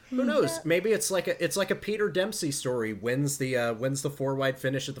lately? Who knows? Maybe it's like a Peter Dempsey story. Wins the 4-wide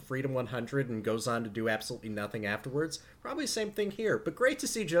finish at the Freedom 100 and goes on to do absolutely nothing afterwards. Probably the same thing here. But great to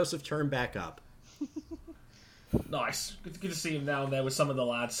see Joseph turn back up. Nice. Good to see him down there with some of the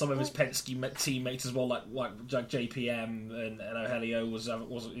lads, some of his Penske teammates as well, like JPM and O'Helio was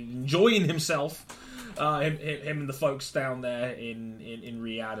enjoying himself. Him and the folks down there in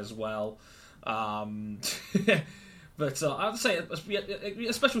Riyadh as well. But I'd say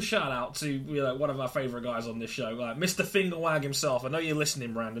a special shout out to one of our favourite guys on this show, Mr. Fingerwag himself. I know you're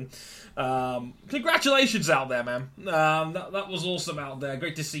listening, Brandon. Congratulations out there, man. That was awesome out there.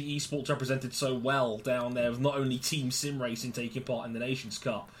 Great to see esports represented so well down there, with not only Team Sim Racing taking part in the Nations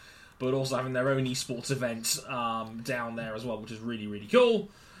Cup, but also having their own esports event down there as well, which is really, really cool.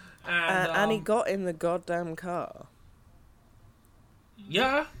 And he got in the goddamn car.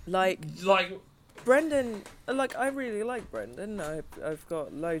 Yeah. Like Brendan, I really like Brendan. I've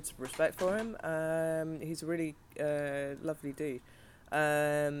got loads of respect for him. He's a really lovely dude.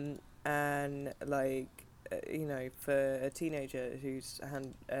 And for a teenager who's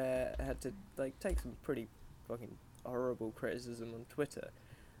had to take some pretty fucking horrible criticism on Twitter,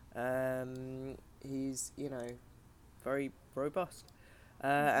 he's very robust,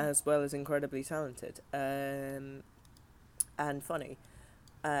 as well as incredibly talented, and funny.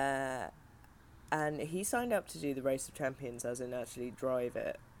 And he signed up to do the Race of Champions, as in actually drive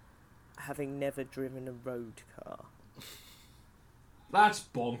it, having never driven a road car. That's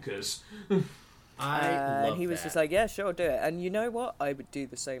bonkers. And he was just like, yeah, sure, do it. And you know what? I would do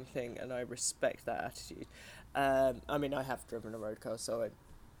the same thing, and I respect that attitude. I mean, I have driven a road car, so I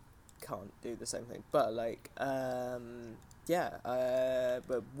can't do the same thing. But,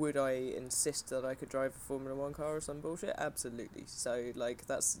 but would I insist that I could drive a Formula 1 car or some bullshit? Absolutely. So,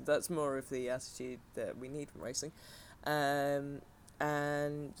 that's more of the attitude that we need from racing. And,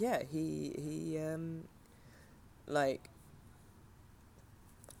 yeah, he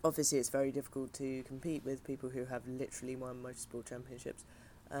obviously it's very difficult to compete with people who have literally won motorsport championships.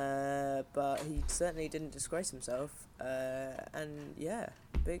 But he certainly didn't disgrace himself. And yeah,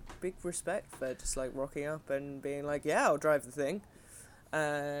 big respect for just rocking up and being like, yeah, I'll drive the thing.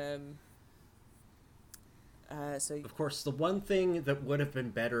 So of course, the one thing that would have been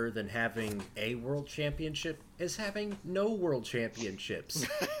better than having a world championship is having no world championships.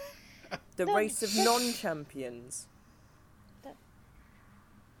 The race of non-champions.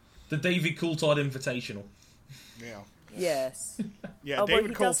 The David Coulthard Invitational. Yeah. Yes. Yeah,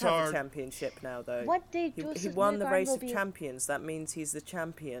 David Coulthard does have a championship now, though. What day he won the Race of Champions. That means he's the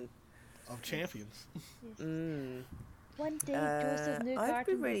champion of champions. One day, Joseph Newgarden I'd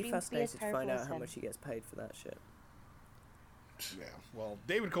be really will fascinated be to find out how much he gets paid for that shit. Yeah. Well,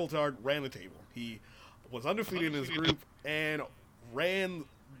 David Coulthard ran the table. He was undefeated in his group and ran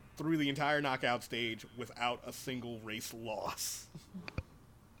through the entire knockout stage without a single race loss.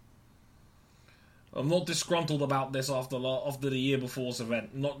 I'm not disgruntled about this after the year before's event.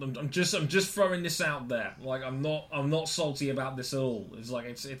 I'm just throwing this out there. Like I'm not salty about this at all. It's like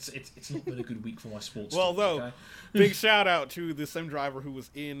it's not been a good week for my sports. Well, team, though, okay? big shout out to the sim driver who was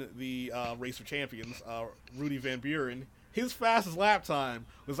in the Race for Champions, Rudy Van Buren. His fastest lap time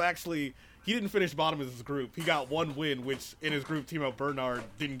was actually, he didn't finish bottom of his group. He got one win, which in his group, Timo Bernard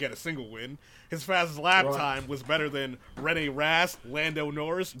didn't get a single win. His fastest lap time was better than Rene Rast, Lando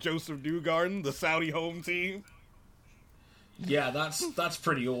Norris, Joseph Newgarden, the Saudi home team. Yeah, that's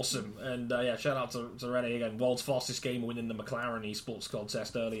pretty awesome. And yeah, shout out to Rene again, world's fastest gamer, winning the McLaren esports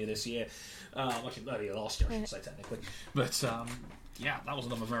contest earlier this year. Actually, earlier last year, I should say technically. But yeah, that was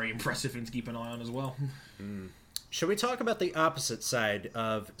another very impressive thing to keep an eye on as well. Should we talk about the opposite side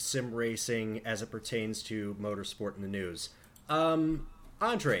of sim racing as it pertains to motorsport in the news?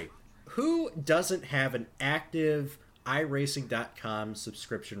 Andre, who doesn't have an active iRacing.com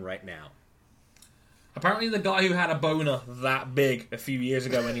subscription right now? Apparently the guy who had a boner that big a few years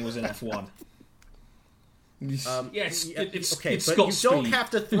ago when he was in F1. It's okay, it's but Scott you Speed. don't have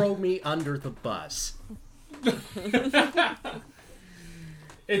to throw me under the bus.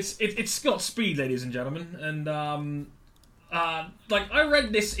 It's Scott Speed, ladies and gentlemen, and like I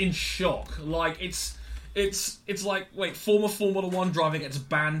read this in shock. Like it's like, wait, former Formula One driver gets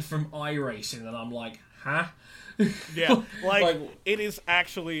banned from iRacing, and I'm like, huh? Yeah, like it is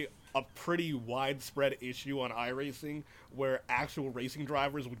actually a pretty widespread issue on iRacing where actual racing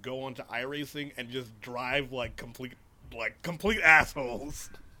drivers would go onto iRacing and just drive like complete assholes.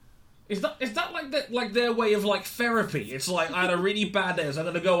 Is that like their way of like therapy? It's like, I had a really bad day, so I'm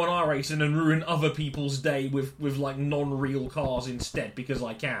gonna go on iRacing and ruin other people's day with like non-real cars instead because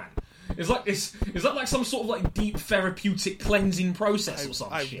I can. Is that like some sort of like deep therapeutic cleansing process or some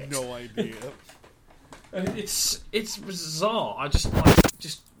shit? I have no idea. It's bizarre. I just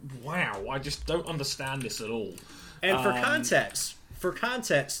wow. I just don't understand this at all. And for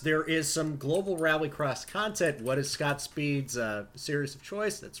context, there is some Global Rallycross content. What is Scott Speed's series of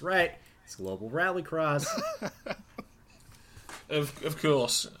choice? That's right, it's Global Rallycross. Of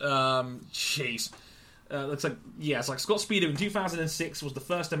course. Jeez. It's like Scott Speed, who in 2006 was the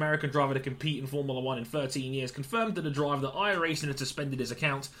first American driver to compete in Formula One in 13 years, confirmed to the drive that iRacing had suspended his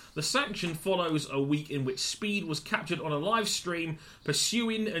account. The sanction follows a week in which Speed was captured on a live stream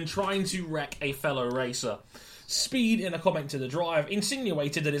pursuing and trying to wreck a fellow racer. Speed, in a comment to the drive,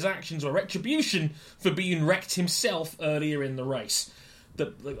 insinuated that his actions were retribution for being wrecked himself earlier in the race.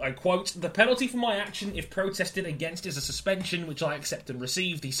 I quote, "The penalty for my action, if protested against, is a suspension, which I accept and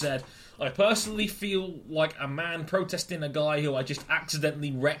received," he said. "I personally feel like a man protesting a guy who I just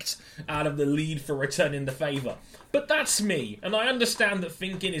accidentally wrecked out of the lead for returning the favour. But that's me, and I understand that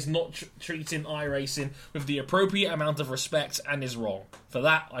thinking is not treating iRacing with the appropriate amount of respect and is wrong. For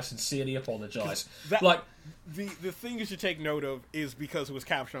that, I sincerely apologise." The thing you should take note of is because it was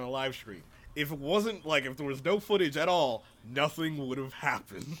captured on a live stream. If it wasn't, like, if there was no footage at all, nothing would have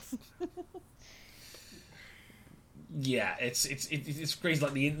happened. Yeah, it's crazy.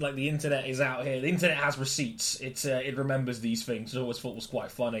 Like the internet is out here. The internet has receipts. It remembers these things. I always thought was quite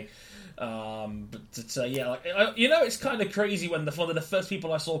funny. It's kind of crazy when one of the first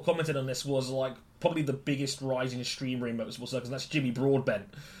people I saw commented on this was like probably the biggest rising streamer in motorsport circles, and that's Jimmy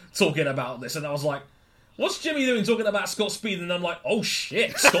Broadbent talking about this, and I was like, what's Jimmy doing talking about Scott Speed? And I'm like, oh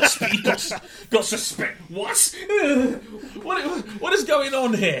shit, Scott Speed got suspended. What? What is going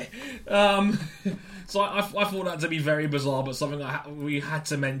on here? So I thought that to be very bizarre, but something we had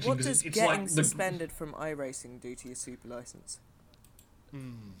to mention. What does it's getting like suspended from iRacing do to your super license?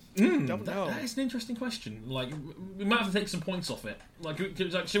 Don't know. That is an interesting question. Like, we might have to take some points off it. Like,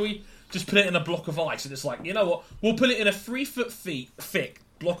 should we just put it in a block of ice? And it's like, you know what? We'll put it in a 3 foot thick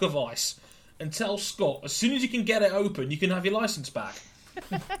block of ice and tell Scott, as soon as you can get it open, you can have your license back.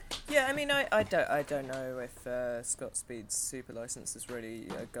 Yeah, I mean, I don't know if Scott Speed's super license is really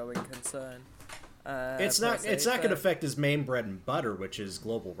a going concern. It's not going to affect his main bread and butter, which is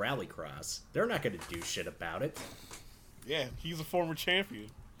Global Rallycross. They're not going to do shit about it. Yeah, he's a former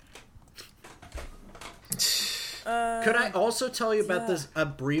champion. Could I also tell you about this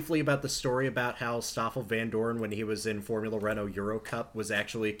briefly about the story about how Stoffel Van Dorn, when he was in Formula Renault Euro Cup, was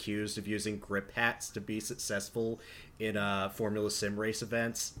actually accused of using grip hats to be successful in Formula Sim race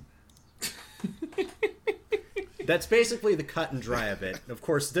events? That's basically the cut and dry of it. Of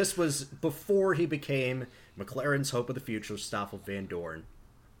course, this was before he became McLaren's hope of the future, Stoffel Van Dorn.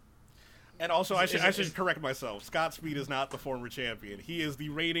 And also, I should correct myself. Scott Speed is not the former champion. He is the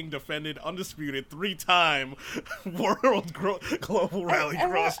reigning, defended, undisputed, 3-time world global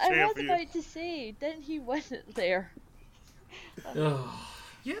rallycross champion. I was about to say, didn't he win it there?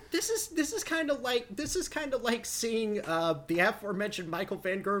 Yeah, this is kind of like seeing the aforementioned Michael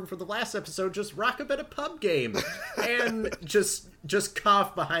Van Gogh from the last episode just rock up at a pub game and just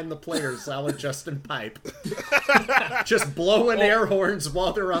cough behind the players while adjusting pipe, just blowing air horns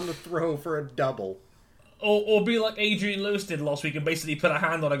while they're on the throw for a double. Or be like Adrian Lewis did last week and basically put a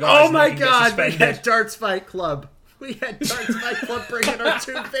hand on a guy. Oh my god, we had Darts Fight Club. We had Darts Fight Club bringing our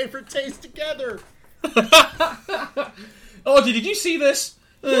two favorite tastes together. Oh, did you see this?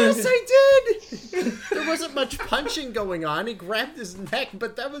 Yes, I did! There wasn't much punching going on. He grabbed his neck,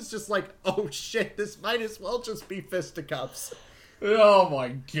 but that was just like, oh shit, this might as well just be fisticuffs. Oh my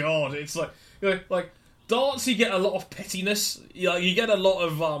god, it's like darts, you get a lot of pettiness. You get a lot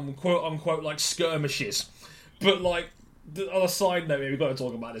of quote unquote like skirmishes, but like on a side note, we've got to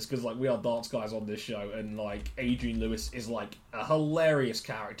talk about this because like we are darts guys on this show, and like Adrian Lewis is like a hilarious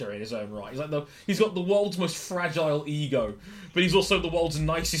character in his own right. He's got the world's most fragile ego, but he's also the world's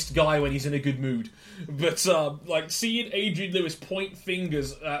nicest guy when he's in a good mood. But like seeing Adrian Lewis point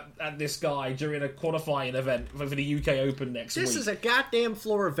fingers at this guy during a qualifying event for the UK Open next week. This is a goddamn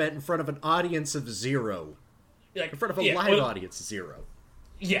floor event in front of an audience of 0. Like, In front of a live audience of 0.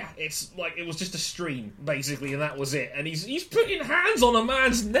 Yeah, it's like it was just a stream basically, and that was it. And he's putting hands on a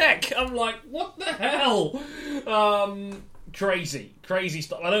man's neck. I'm like, what the hell? Crazy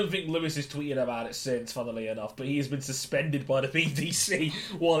stuff. I don't think Lewis has tweeted about it since, funnily enough, but he has been suspended by the PDC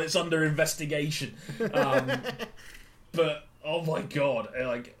while it's under investigation. But oh my god,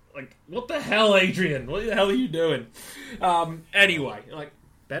 like what the hell, Adrian? What the hell are you doing? Anyway, like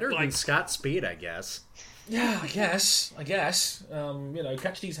better than Scott Speed, I guess. Yeah, I guess.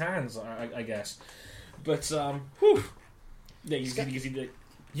 Catch these hands, I guess. But, whew. Yeah,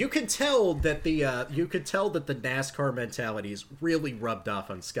 you can tell that the NASCAR mentality is really rubbed off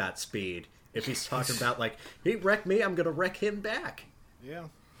on Scott Speed. If he's talking about like, he wrecked me, I'm gonna wreck him back. Yeah.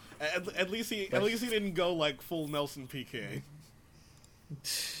 At least he didn't go like full Nelson PK.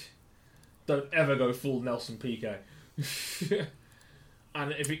 Don't ever go full Nelson PK.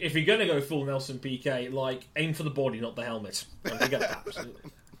 And if you're gonna go full Nelson PK, like aim for the body, not the helmet. Don't forget that.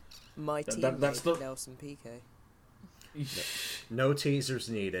 My team that's the Nelson PK. No teasers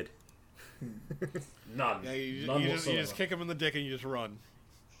needed. None. Yeah, you None just kick him in the dick and you just run.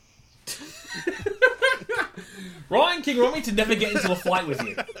 Ryan King want me to never get into a fight with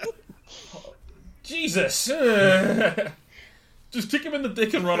you. Jesus. Just kick him in the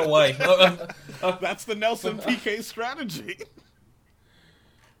dick and run away. That's the Nelson PK strategy.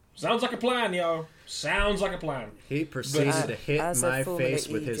 Sounds like a plan, yo. Sounds like a plan. He proceeded to hit my face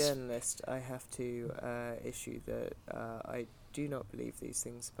with his... As a journalist, I have to issue that I do not believe these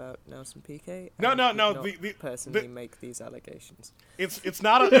things about Nelson Piquet. No. Personally, make these allegations. It's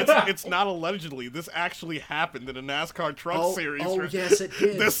not allegedly. This actually happened in a NASCAR Truck Series. Oh, yes, it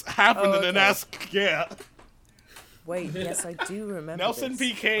did. This happened in a NASCAR. Yeah. Wait, yes, I do remember. Nelson this.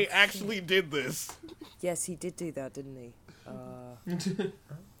 Piquet actually did this. Yes, he did do that, didn't he?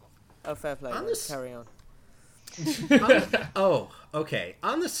 Oh, fair play. Carry on. Okay.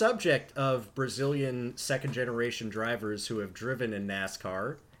 On the subject of Brazilian second-generation drivers who have driven in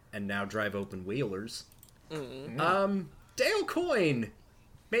NASCAR and now drive open wheelers, Dale Coyne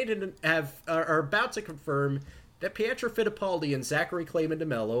are about to confirm that Pietro Fittipaldi and Zachary Claima de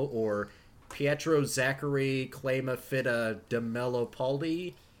Mello, or Pietro Zachary Claima Fitta de Mello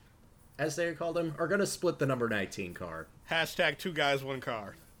Paldi, as they called him, are going to split the number 19 car. Hashtag 2 guys, 1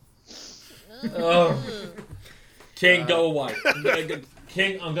 car. Oh. King, go away.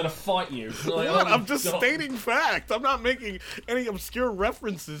 King, I'm gonna fight you. Like, what? I'm just stating fact. I'm not making any obscure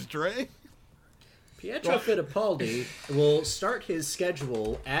references, Dre. Pietro Fittipaldi will start his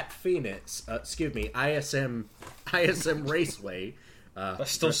schedule at Phoenix. ISM Raceway.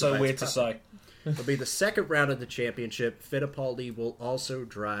 That's still so weird to say. It'll be the second round of the championship. Fittipaldi will also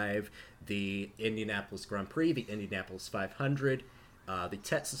drive the Indianapolis Grand Prix, the Indianapolis 500, the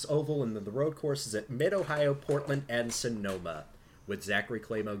Texas Oval, and then the road courses at Mid-Ohio, Portland, and Sonoma, with Zachary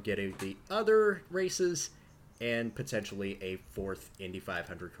Claimo getting the other races and potentially a 4th Indy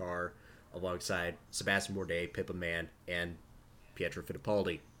 500 car alongside Sebastian Bourdais, Pippa Mann, and Pietro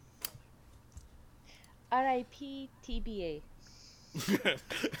Fittipaldi. R.I.P. TBA.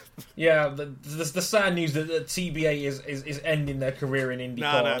 Yeah, the sad news that TBA is ending their career in IndyCar.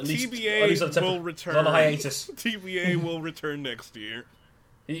 Nah, TBA will return. On a hiatus. TBA will return next year.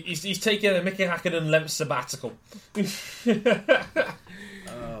 He's taking a Mickey Hakkinen-Lempf sabbatical.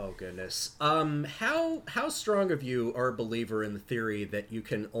 Oh goodness. How strong of you are a believer in the theory that you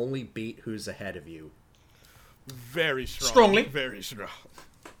can only beat who's ahead of you? Very strong. Strongly. Very strong.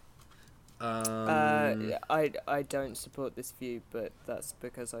 I don't support this view, but that's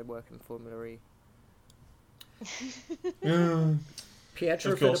because I work in Formula E.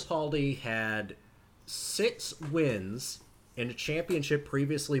 Pietro Of course. Fittipaldi had 6 wins in a championship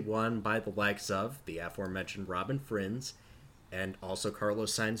previously won by the likes of the aforementioned Robin Frijns and also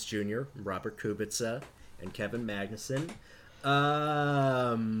Carlos Sainz Jr., Robert Kubica, and Kevin Magnussen.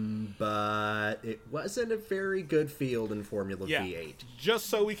 But it wasn't a very good field in Formula Yeah. V8. Just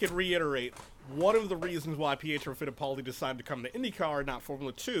so we can reiterate, one of the reasons why Pietro Fittipaldi decided to come to IndyCar, not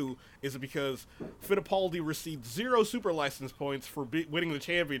Formula 2, is because Fittipaldi received 0 super license points for winning the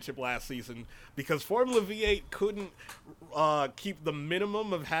championship last season because Formula V8 couldn't keep the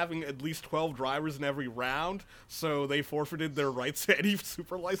minimum of having at least 12 drivers in every round, so they forfeited their rights to any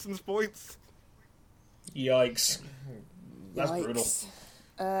super license points. Yikes. That's brutal.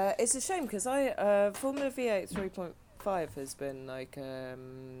 It's a shame because Formula V8 3.5 has been like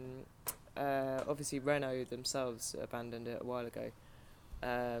obviously Renault themselves abandoned it a while ago,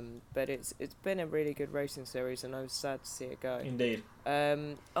 but it's been a really good racing series, and I was sad to see it go. Indeed.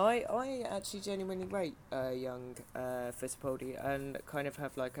 I actually genuinely rate young Fittipaldi, and kind of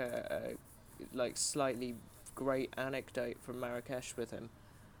have like a slightly great anecdote from Marrakesh with him.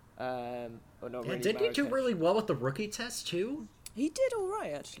 Or not really. Didn't he do Marrakesh. really well with the rookie test, too? He did all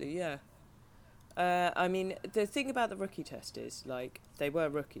right, actually. Yeah. I mean, the thing about the rookie test is, like, they were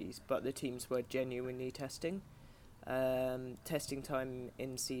rookies, but the teams were genuinely testing. Testing time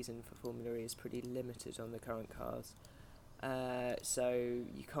in season for Formula E is pretty limited on the current cars. So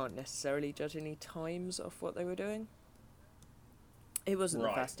you can't necessarily judge any times off what they were doing. He wasn't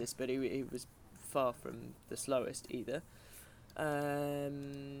Right. the fastest, but he was far from the slowest either.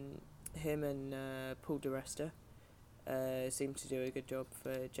 Him and Paul di Resta seemed to do a good job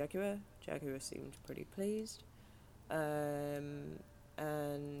for Jaguar. Jaguar seemed pretty pleased.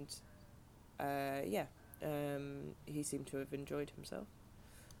 He seemed to have enjoyed himself.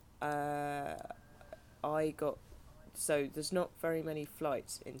 So there's not very many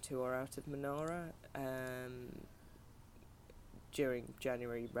flights into or out of Manara during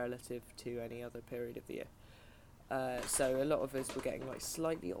January relative to any other period of the year. So a lot of us were getting like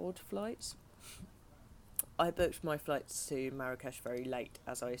slightly odd flights. I booked my flights to Marrakesh very late,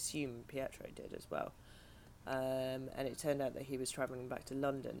 as I assume Pietro did as well. And it turned out that he was travelling back to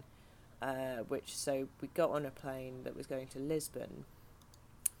London, so we got on a plane that was going to Lisbon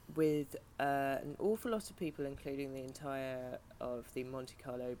with an awful lot of people, including the entire of the Monte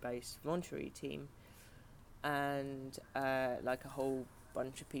Carlo-based Monterey team, and like a whole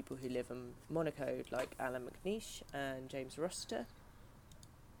bunch of people who live in Monaco, like Alan McNeish and James Ruster,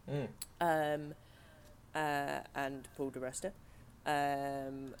 and Paul di Resta,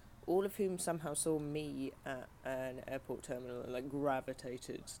 all of whom somehow saw me at an airport terminal and like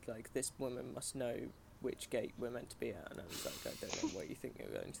gravitated, like, this woman must know which gate we're meant to be at, and I was like, I don't know why you think you're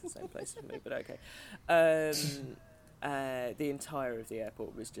going to the same place as me, but okay. The entire of the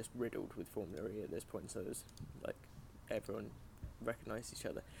airport was just riddled with Formula E at this point, so it was like everyone recognised each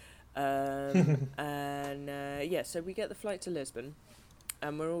other. So we get the flight to Lisbon,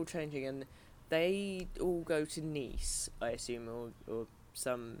 and we're all changing, and they all go to Nice, I assume, or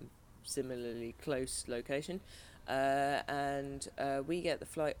some similarly close location, and we get the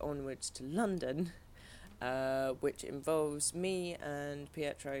flight onwards to London, which involves me and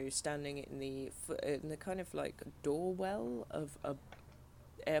Pietro standing in the kind of like doorwell of a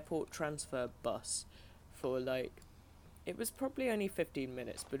airport transfer bus for like, it was probably only 15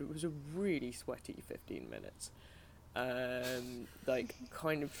 minutes, but it was a really sweaty 15 minutes. Like,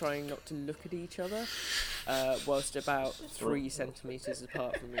 kind of trying not to look at each other, whilst about 3 centimetres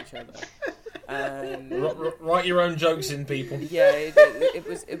apart from each other. Write your own jokes in, people. Yeah,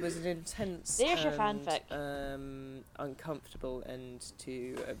 it was an intense There's your and fanfic. uncomfortable end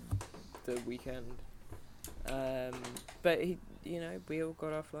to the weekend. But we all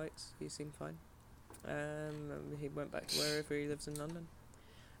got our flights. He seemed fine. He went back to wherever he lives in London.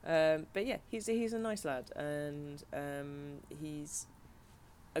 But yeah, he's a nice lad, and he's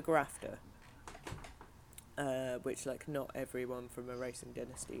a grafter, which like not everyone from a racing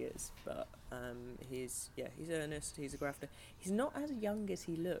dynasty is, but he's earnest. He's a grafter. He's not as young as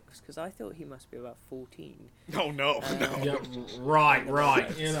he looks, because I thought he must be about 14. Oh no, no. Yeah, right.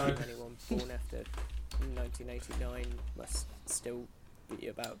 Anyone born after 1989 must still be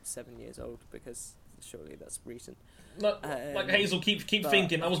about 7 years old, because surely that's recent. Like Hazel, keep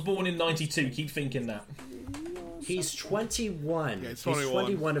thinking. I was born in 92. Keep thinking that. He's 21. Yeah, he's He's 21.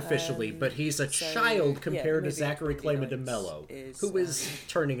 21 officially, but he's a so, child compared to moving Zachary on, Clayman de it's- Mello, is, who is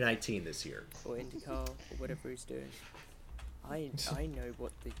turning 19 this year. or IndyCar, or whatever he's doing. I know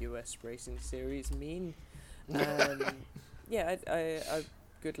what the US Racing Series mean. Yeah, I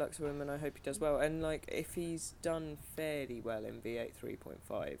good luck to him, and I hope he does well. And like, if he's done fairly well in V8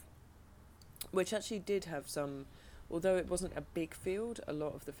 3.5, which actually did have some, although it wasn't a big field, a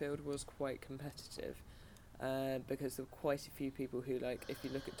lot of the field was quite competitive, because there were quite a few people who, like, if you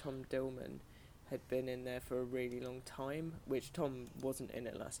look at Tom Dillman, had been in there for a really long time, which Tom wasn't in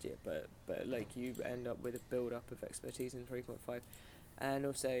it last year, but like, you end up with a build-up of expertise in 3.5. And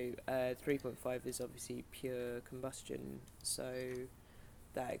also, 3.5 is obviously pure combustion, so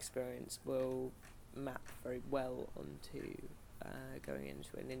that experience will map very well onto going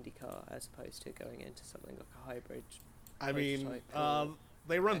into an IndyCar as opposed to going into something like a hybrid. I mean,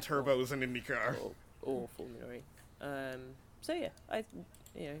 they run turbos in IndyCar. Or Formula E. So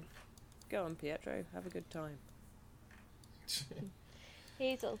yeah, go on, Pietro, have a good time.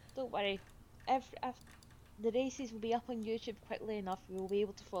 Hazel, don't worry. If the races will be up on YouTube quickly enough, we will be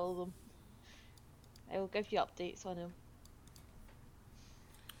able to follow them. I will give you updates on them.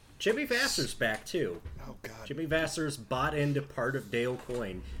 Jimmy Vasser's back too. Oh god. Jimmy Vasser's bought into part of Dale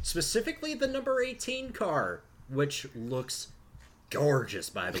Coyne, specifically the number 18 car, which looks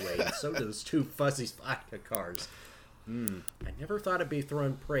gorgeous, by the way, and so do those two Fuzzy Vodka cars. I never thought I'd be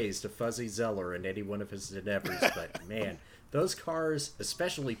throwing praise to Fuzzy Zeller in any one of his endeavors, but man, those cars,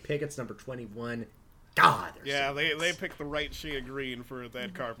 especially Pickett's number 21, God, yeah, they picked the right shade of green for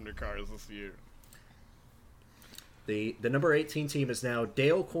that Carpenter cars this year. The number 18 team is now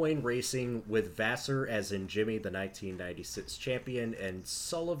Dale Coyne Racing, with Vasser as in Jimmy, the 1996 champion, and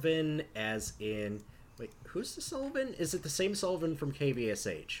Sullivan as in... Wait, who's the Sullivan? Is it the same Sullivan from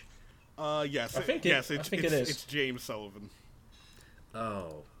KVSH? Yes. I think it is. It's James Sullivan.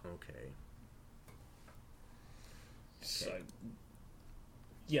 Oh, okay. So,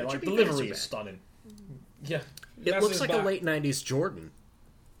 yeah, But like, Jimmy the livery Vasser is back. stunning. Yeah. It Vasser's looks like back. a late 90s Jordan.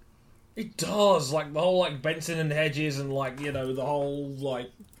 It does, like, the whole, like, Benson and Hedges and, like, you know, the whole, like,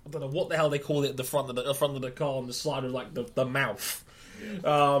 I don't know what the hell they call it at the front of the car on the side of, like, the mouth.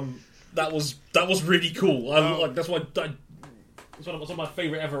 That was really cool. That's one of my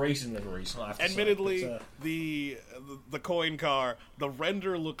favourite ever racing liveries, I have to say. Admittedly, But, the Coyne car, the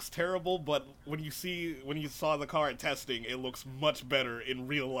render looks terrible, but when you saw the car at testing, it looks much better in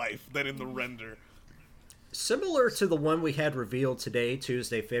real life than in the render. Similar to the one we had revealed today,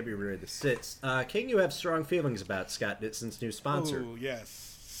 Tuesday, February the 6th, King, you have strong feelings about Scott Dixon's new sponsor. Oh,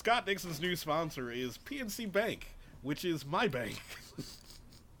 yes. Scott Dixon's new sponsor is PNC Bank, which is my bank.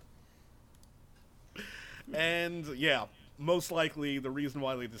 And, yeah, most likely the reason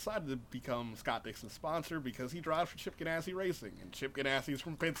why they decided to become Scott Dixon's sponsor, because he drives for Chip Ganassi Racing, and Chip Ganassi's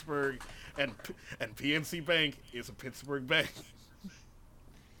from Pittsburgh, and PNC Bank is a Pittsburgh bank.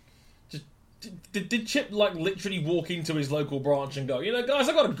 Did Chip, like, literally walk into his local branch and go, you know, guys,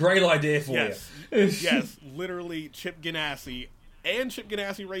 I've got a great idea for you? Yes, literally, Chip Ganassi and Chip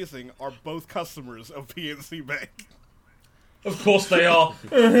Ganassi Racing are both customers of PNC Bank. Of course they are.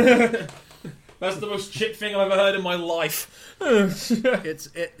 That's the most Chip thing I've ever heard in my life.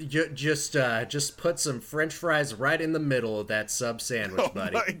 Just put some French fries right in the middle of that sub sandwich,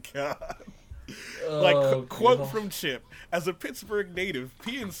 buddy. Oh my god. Oh, quote God. from Chip: "As a Pittsburgh native,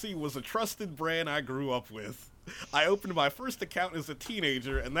 PNC was a trusted brand I grew up with. I opened my first account as a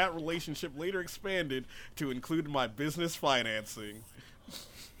teenager, and that relationship later expanded to include my business financing."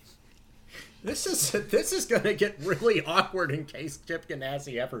 This is going to get really awkward in case Chip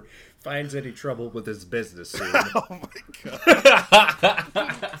Ganassi ever finds any trouble with his business soon. Oh my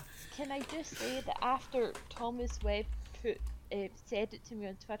god. Can I just say that after Thomas Webb said it to me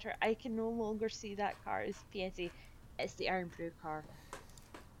on Twitter, I can no longer see that car as PNC. It's the Iron Brew car.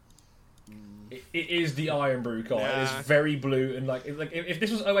 It is the Iron Brew car. Nah. It is very blue, and like if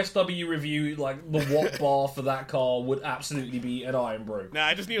this was OSW review, like the watt bar for that car would absolutely be an Iron Brew. Now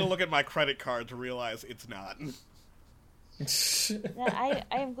I just need to look at my credit card to realize it's not. Now, I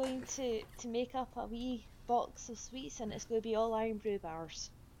am going to make up a wee box of sweets, and it's going to be all Iron Brew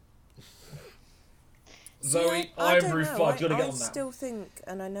bars. Zoe, I Iron don't Brew know. fudge. Gotta get I on that. still think,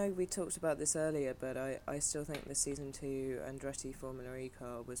 and I know we talked about this earlier, but I still think the Season 2 Andretti Formula E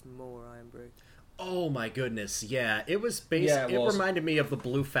car was more Iron Brew. Oh my goodness, yeah. It was Yeah, it was. reminded me of the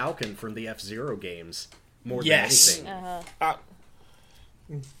Blue Falcon from the F-Zero games. More Yes. than anything. Uh-huh.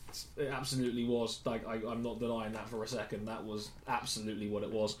 It absolutely was. Like I'm not denying that for a second. That was absolutely what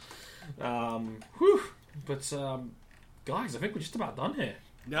it was. Whew. But guys, I think we're just about done here.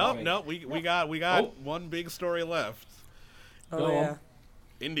 No, we got Oh. one big story left. Go Oh, on. yeah.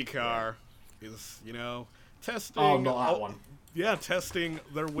 IndyCar is, testing. Oh, not that one. Yeah, testing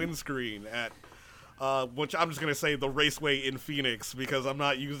their windscreen at which I'm just gonna say the Raceway in Phoenix because I'm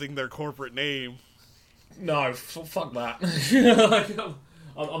not using their corporate name. No, fuck that. Like,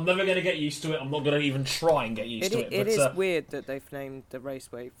 I'm never going to get used to it. I'm not going to even try and get used to it. It is weird that they've named the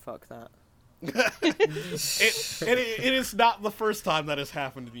Raceway. Fuck that. It is not the first time that has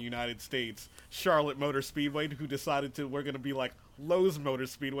happened in the United States. Charlotte Motor Speedway, who decided we're going to be like Lowe's Motor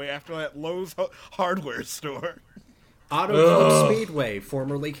Speedway after that Lowe's hardware store. Auto Club Speedway,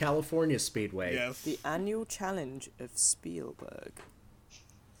 formerly California Speedway. Yes. The annual challenge of Spielberg.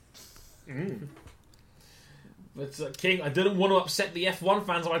 But, King, I didn't want to upset the F1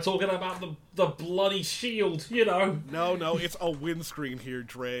 fans by talking about the bloody shield, you know. No, it's a windscreen here,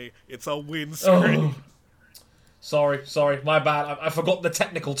 Dre. It's a windscreen. Sorry, my bad. I forgot the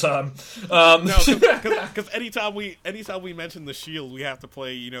technical term. No, because anytime we mention the Shield, we have to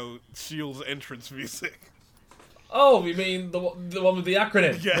play, Shield's entrance music. Oh, you mean the one with the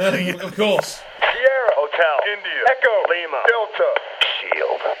acronym? Yeah. Of course. Sierra Hotel, India, Echo, Lima, Delta,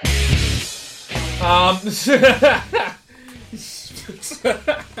 Shield.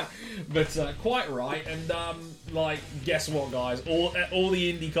 But quite right, and guess what, guys? All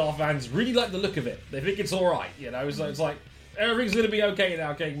the IndyCar fans really like the look of it. They think it's all right, So it's like everything's gonna be okay now.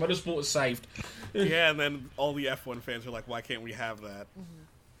 Okay, motorsport is saved. Yeah, and then all the F1 fans are like, "Why can't we have that?"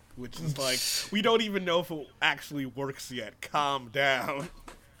 Which is like, we don't even know if it actually works yet. Calm down.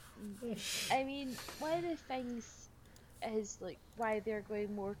 I mean, one of the things is like why they're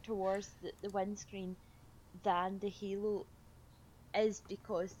going more towards the windscreen than the halo is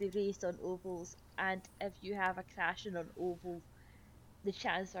because they race on ovals, and if you have a crash on an oval, the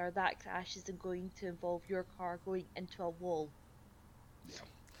chances are that crash isn't going to involve your car going into a wall.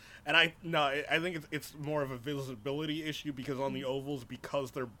 And I think it's more of a visibility issue because on the ovals,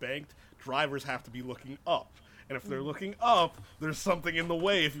 because they're banked, drivers have to be looking up. And if they're looking up, there's something in the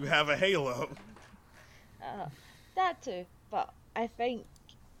way if you have a halo. That too, but I think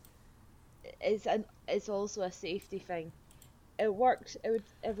it's also a safety thing. It works. If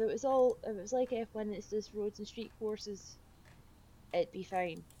it was like F1, it's just roads and street courses, it'd be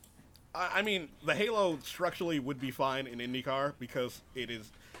fine. I mean, the halo structurally would be fine in IndyCar because it is.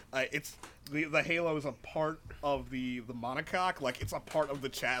 It's the halo is a part of the monocoque, like it's a part of the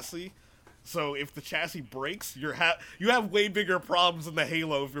chassis. So if the chassis breaks, you have way bigger problems in the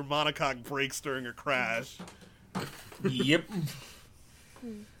halo if your monocoque breaks during a crash. Yep.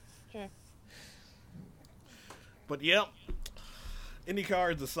 Sure. But yep,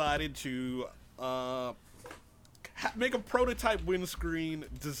 IndyCar decided to make a prototype windscreen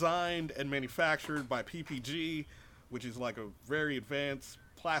designed and manufactured by PPG, which is like a very advanced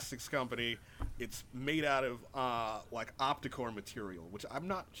plastics company. It's made out of like Opticore material, which I'm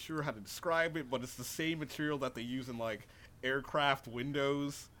not sure how to describe it, but it's the same material that they use in like aircraft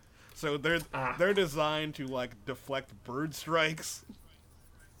windows. So they're designed to like deflect bird strikes.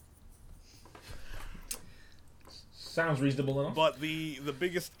 Sounds reasonable enough. But the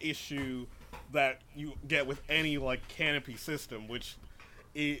biggest issue that you get with any like canopy system, which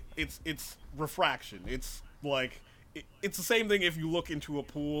it's refraction. It's like it's the same thing if you look into a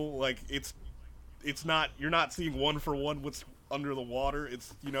pool. Like it's not, you're not seeing one for one what's under the water.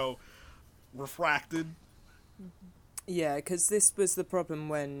 It's refracted. Yeah, because this was the problem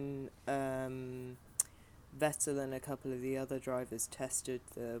when Vettel and a couple of the other drivers tested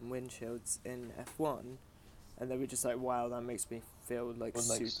the windshields in F1, and they were just like, wow, that makes me feel like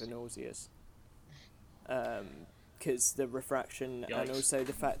super nauseous. Because the refraction Yikes. and also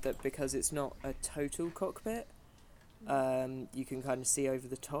the fact that because it's not a total cockpit, you can kind of see over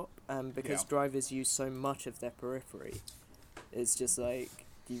the top, and because drivers use so much of their periphery, it's just like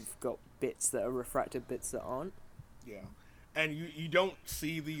you've got bits that are refracted, bits that aren't. Yeah, and you don't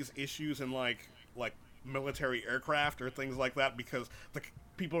see these issues in like military aircraft or things like that because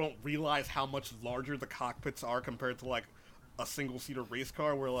people don't realize how much larger the cockpits are compared to like a single-seater race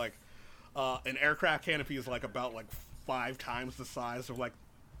car, where like an aircraft canopy is like about like 5 times the size of like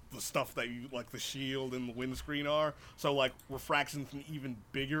the stuff that you like the shield and the windscreen are. So like refraction's an even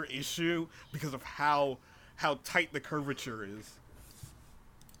bigger issue because of how tight the curvature is.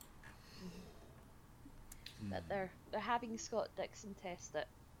 But they're having Scott Dixon test it.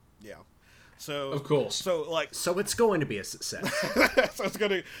 Yeah. So Of course. So it's going to be a success. so it's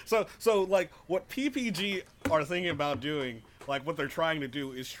gonna so like what PPG are thinking about doing, like what they're trying to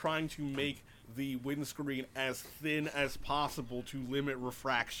do is trying to make the windscreen as thin as possible to limit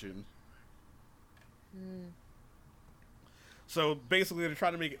refraction. So basically they're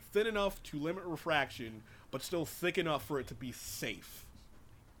trying to make it thin enough to limit refraction, but still thick enough for it to be safe.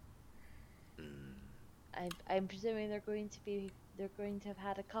 I'm presuming they're going to be they're going to have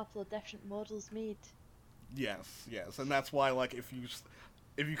had a couple of different models made. Yes, and that's why, like, if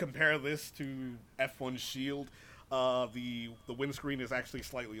you compare this to F1 Shield, the windscreen is actually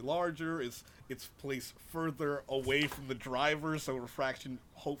slightly larger. It's placed further away from the driver, so refraction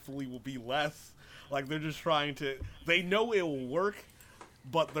hopefully will be less. Like, they're just trying to. They know it will work,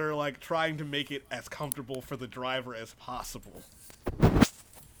 but they're like trying to make it as comfortable for the driver as possible.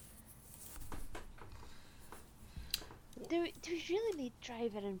 Do we really need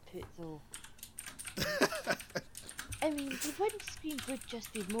driver input though? I mean, the windscreen would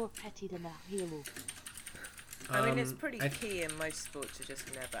just be more pretty than a Halo. I mean, it's pretty I- key in most sports to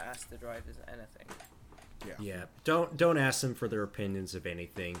just never ask the drivers anything. Yeah, don't ask them for their opinions of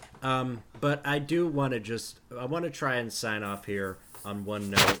anything. But I do want to try and sign off here on one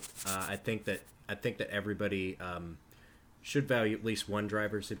note. I think that everybody should value at least one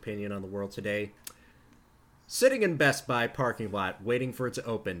driver's opinion on the world today. Sitting in Best Buy parking lot, waiting for it to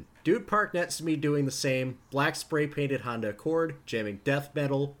open. Dude parked next to me doing the same. Black spray-painted Honda Accord, jamming death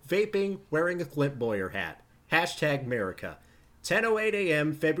metal, vaping, wearing a Clint Boyer hat. Hashtag America. 10:08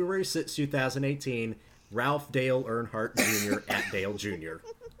 a.m., February 6, 2018. Ralph Dale Earnhardt Jr. at Dale Jr.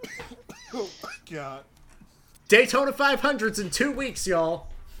 Oh my god. Daytona 500's in 2 weeks, y'all.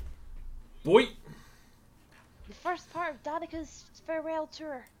 Boy. The first part of Danica's farewell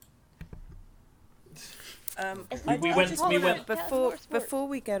tour. We went- Before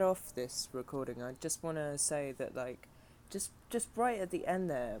we get off this recording, I just want to say that, like, just right at the end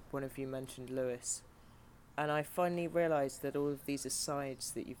there, one of you mentioned Lewis, and I finally realised that all of these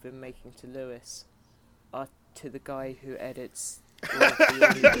asides that you've been making to Lewis are to the guy who edits all of the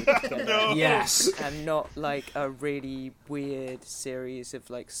audio together. No. Yes. And not like a really weird series of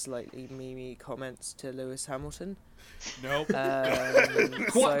like slightly memey comments to Lewis Hamilton. Nope.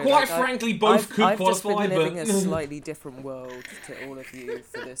 Quite frankly, both could I've just been qualify, living but a slightly different world to all of you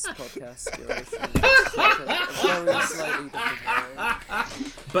for this podcast duration. It's like a very slightly different world.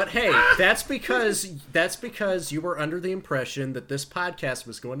 But hey, that's because you were under the impression that this podcast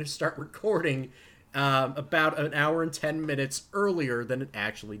was going to start recording about an hour and 10 minutes earlier than it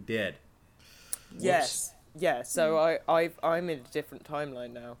actually did. Yes. Yeah, so I'm in a different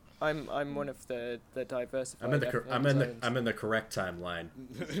timeline now. I'm one of the diversified. I'm in the correct timeline.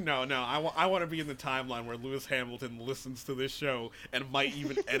 No, I want to be in the timeline where Lewis Hamilton listens to this show and might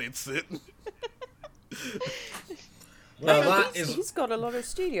even edits it. well, that is. He's got a lot of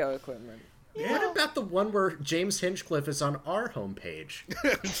studio equipment. What about the one where James Hinchcliffe is on our homepage?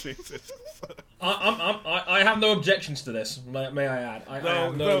 Jesus. I have no objections to this. May I add? I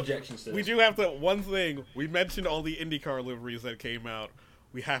have no objections to this. We do have to. One thing we mentioned all the IndyCar liveries that came out.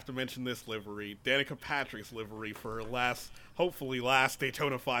 We have to mention this livery, Danica Patrick's livery for her hopefully last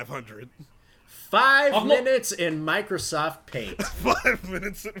Daytona 500. 5 minutes in Microsoft Paint. 5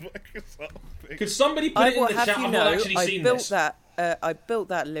 minutes in Microsoft Paint. Could somebody put it in the chat? I've not actually seen this. I built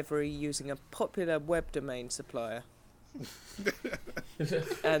that livery using a popular web domain supplier.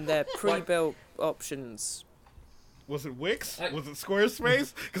 And their pre-built options. Was it Wix? Was it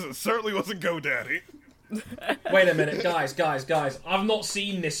Squarespace? Because it certainly wasn't GoDaddy. Wait a minute, guys. I've not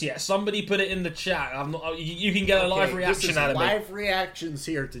seen this yet. Somebody put it in the chat. You can get a live reaction out of me. Live reactions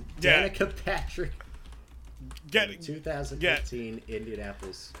here to Danica Patrick. 2015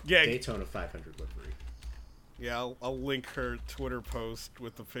 Indianapolis Daytona 500 livery. Yeah, I'll link her Twitter post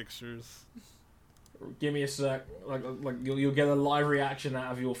with the pictures. Give me a sec. Like you'll get a live reaction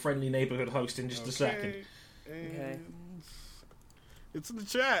out of your friendly neighborhood host in just a second. Okay. It's in the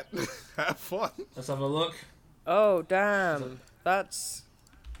chat. Have fun. Let's have a look. Oh, damn. That's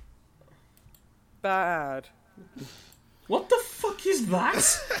bad. What the fuck is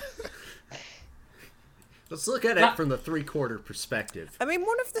that? Let's look at it from the three-quarter perspective. I mean,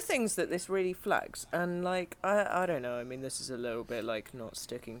 one of the things that this really flags, and like, I don't know, I mean, this is a little bit like not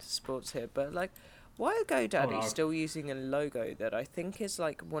sticking to sports here, but like, why are GoDaddy still using a logo that I think is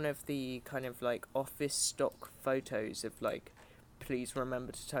like one of the kind of like office stock photos of like, please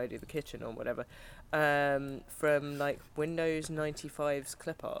remember to tidy the kitchen or whatever, from like Windows 95's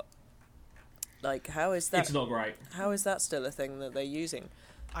clip art? Like, how is that? It's not great. How is that still a thing that they're using?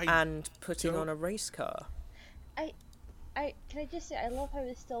 And putting on a race car? Can I just say, I love how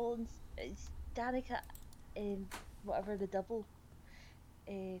it's Danica, whatever the double.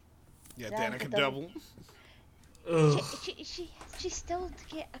 Danica double. She's still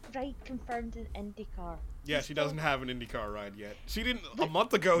to get a ride confirmed in IndyCar. Yeah, she doesn't have an IndyCar ride yet. She didn't. A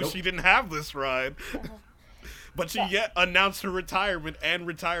month ago, she didn't have this ride. But she announced her retirement and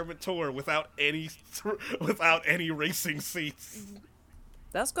retirement tour without any racing seats.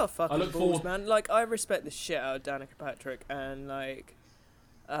 That's got fucking look balls, forward- man. Like, I respect the shit out of Danica Patrick, and like,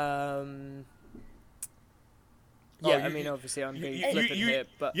 yeah, I mean, obviously I'm being flippant here,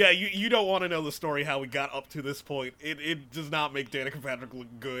 but yeah, you don't want to know the story how we got up to this point. It does not make Danica Patrick look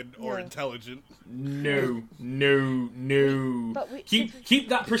good or No. intelligent. No. But we- Keep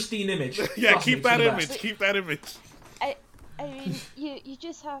that pristine image. Yeah, Trust me, keep it's that the image. best. Keep that image. I mean, you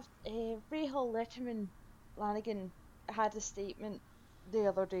just have Rahal Letterman Lanigan had a statement the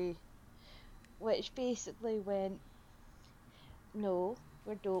other day, which basically went, "No,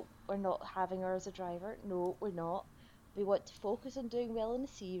 we're not having her as a driver. No, we're not. We want to focus on doing well in the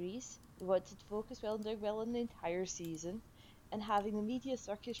series. We want to focus on doing well in the entire season, and having the media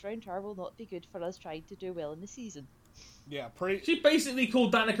circus round her will not be good for us trying to do well in the season." Yeah, pretty. She basically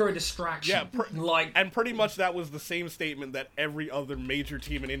called Danica a distraction. Yeah, and pretty much that was the same statement that every other major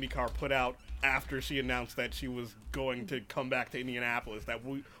team in IndyCar put out after she announced that she was going to come back to Indianapolis, that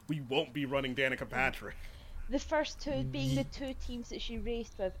we won't be running Danica Patrick. The first two being the two teams that she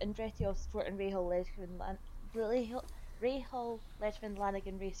raced with, Andretti Autosport and Rahal Letterman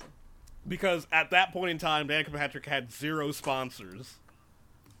Lanigan Racing. Because at that point in time, Danica Patrick had 0 sponsors.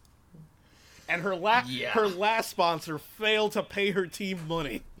 And her last sponsor failed to pay her team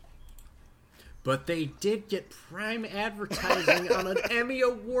money. But they did get prime advertising on an Emmy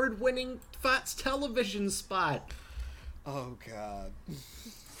Award-winning Fox television spot. Oh, God.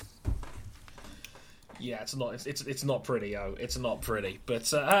 Yeah, it's not pretty, it's not pretty. But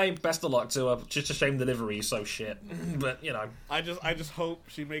hey, best of luck to her. Just a shame the livery is so shit. But you know, I just hope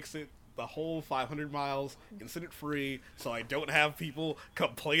she makes it the whole 500 miles incident free, so I don't have people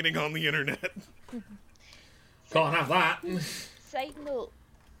complaining on the internet. can't have that. Side note,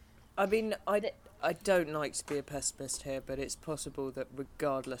 I mean, I don't like to be a pessimist here, but it's possible that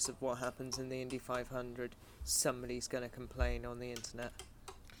regardless of what happens in the Indy 500, somebody's going to complain on the internet.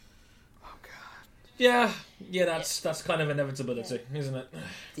 Oh, God. Yeah, that's kind of inevitability, isn't it?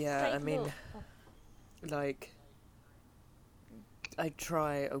 Yeah, side I mean, note. like, I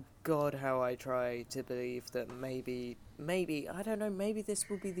try, oh God, how I try to believe that maybe, I don't know, maybe this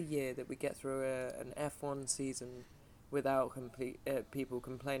will be the year that we get through an F1 season without people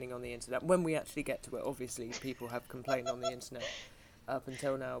complaining on the internet. When we actually get to it, obviously people have complained on the internet up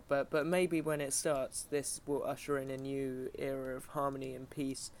until now, but maybe when it starts, this will usher in a new era of harmony and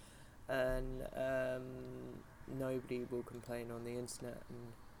peace, and nobody will complain on the internet,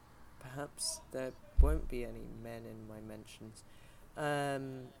 and perhaps there won't be any men in my mentions.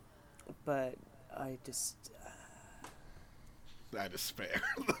 But I just... I despair.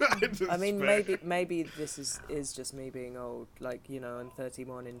 I mean, maybe this is just me being old. Like, you know, I'm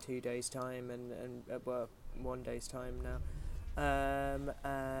 31 in 2 days' time, and well, 1 day's time now. And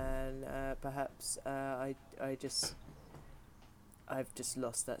perhaps I've just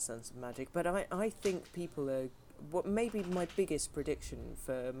lost that sense of magic. But I think people are... What maybe my biggest prediction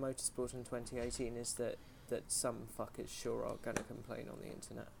for motorsport in 2018 is that some fuckers sure are going to complain on the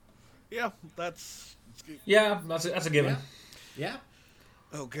internet. Yeah, that's a given. Yeah.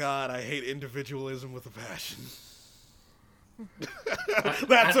 Oh, God, I hate individualism with a passion.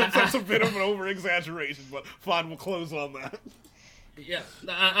 That's a bit of an over-exaggeration, but fine, we'll close on that. Yeah,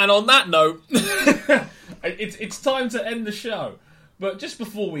 and on that note, it's time to end the show. But just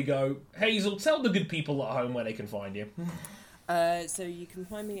before we go, Hazel, tell the good people at home where they can find you. So you can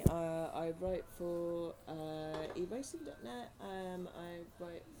find me, I write for eracing.net, I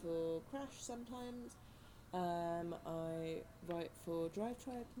write for Crash sometimes, I write for Drive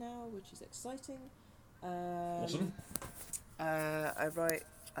Tribe now, which is exciting. Awesome. I write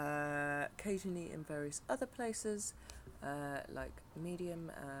occasionally in various other places, like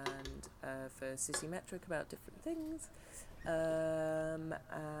Medium and for Sissy Metric about different things. And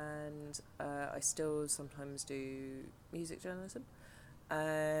I still sometimes do music journalism.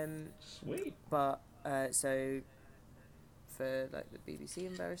 Sweet. But so for like the BBC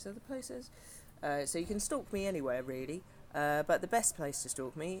and various other places. So you can stalk me anywhere really. But the best place to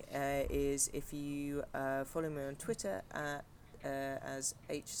stalk me is if you follow me on Twitter as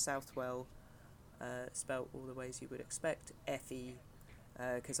H Southwell, spelt all the ways you would expect, FE,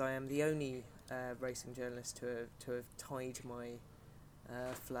 because I am the only racing journalist to have tied my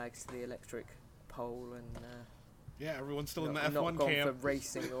flag to the electric pole and Yeah, everyone's still in the not F1 gone camp. for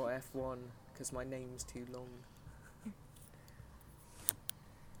racing or F1 because my name's too long.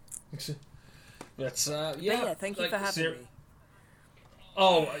 But Yeah, thank you for having me.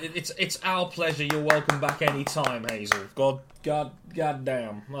 Oh, it's our pleasure. You're welcome back anytime, Hazel. God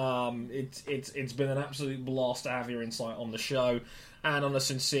damn. It's been an absolute blast to have your insight on the show. And on a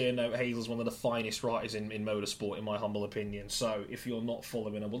sincere note, Hazel's one of the finest writers in motorsport, in my humble opinion. So if you're not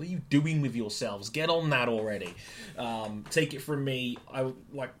following her, what are you doing with yourselves? Get on that already. Take it from me,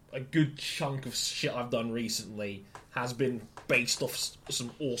 like a good chunk of shit I've done recently has been based off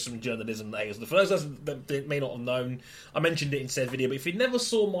some awesome journalism that Hazel. The first that may not have known, I mentioned it in said video, but if you never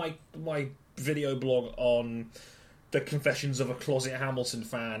saw my video blog on the Confessions of a Closet Hamilton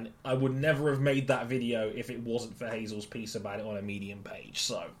fan, I would never have made that video if it wasn't for Hazel's piece about it on a Medium page.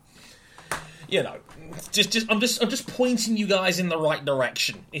 So, you know, I'm just pointing you guys in the right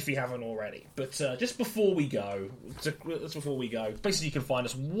direction if you haven't already. But just before we go, basically you can find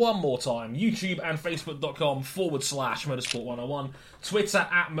us one more time: YouTube and Facebook.com/Motorsport101, Twitter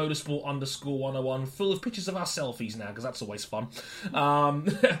at Motorsport_101, full of pictures of our selfies now because that's always fun.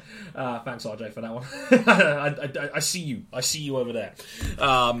 Thanks RJ for that one. I see you over there.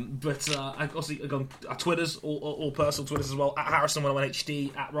 But I also got our Twitters, all personal Twitters as well, at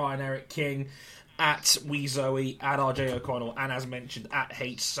Harrison101HD, at Ryan Eric King, at WeZoe, at RJ O'Connell, and as mentioned, at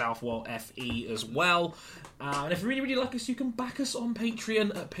H Southwell FE as well. And if you really, really like us, you can back us on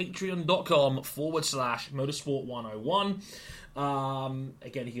Patreon at patreon.com/Motorsport101.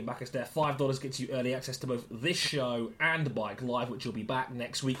 Again, you can back us there. $5 gets you early access to both this show and Bike Live, which will be back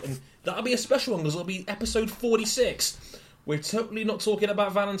next week. And that'll be a special one because it'll be episode 46. We're totally not talking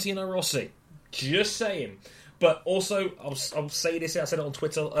about Valentino Rossi. Just saying. But also, I'll say this, I said it on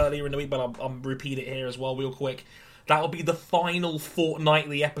Twitter earlier in the week, but I'll repeat it here as well real quick. That'll be the final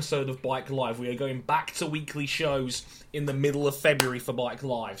fortnightly episode of Bike Live. We are going back to weekly shows in the middle of February for Bike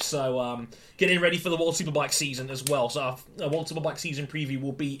Live. So, getting ready for the World Superbike season as well. So, our World Superbike season preview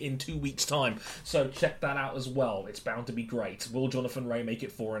will be in 2 weeks' time. So, check that out as well. It's bound to be great. Will Jonathan Ray make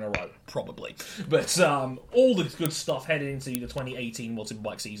it 4 in a row? Probably. But, all the good stuff heading into the 2018 World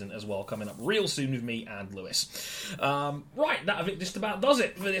Superbike season as well, coming up real soon with me and Lewis. Right, that I think just about does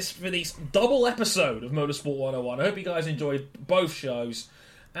it for this double episode of Motorsport 101. I hope you guys enjoyed both shows.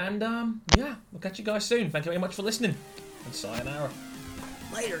 And, yeah, we'll catch you guys soon. Thank you very much for listening. And sayonara.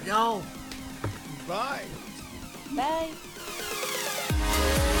 Later, y'all. Bye. Bye.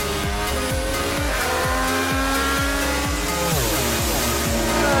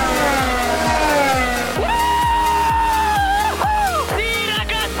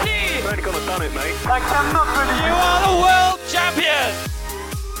 You've only got to done it, mate. I cannot believe you are the world champion!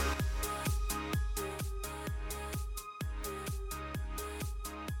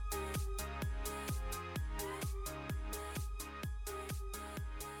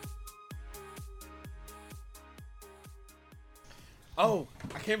 Oh,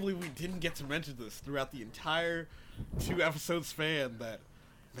 I can't believe we didn't get to mention this throughout the entire 2 episode span that,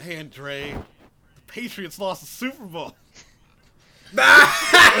 man, Dre, the Patriots lost the Super Bowl.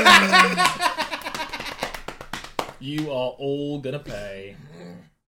 You are all gonna pay.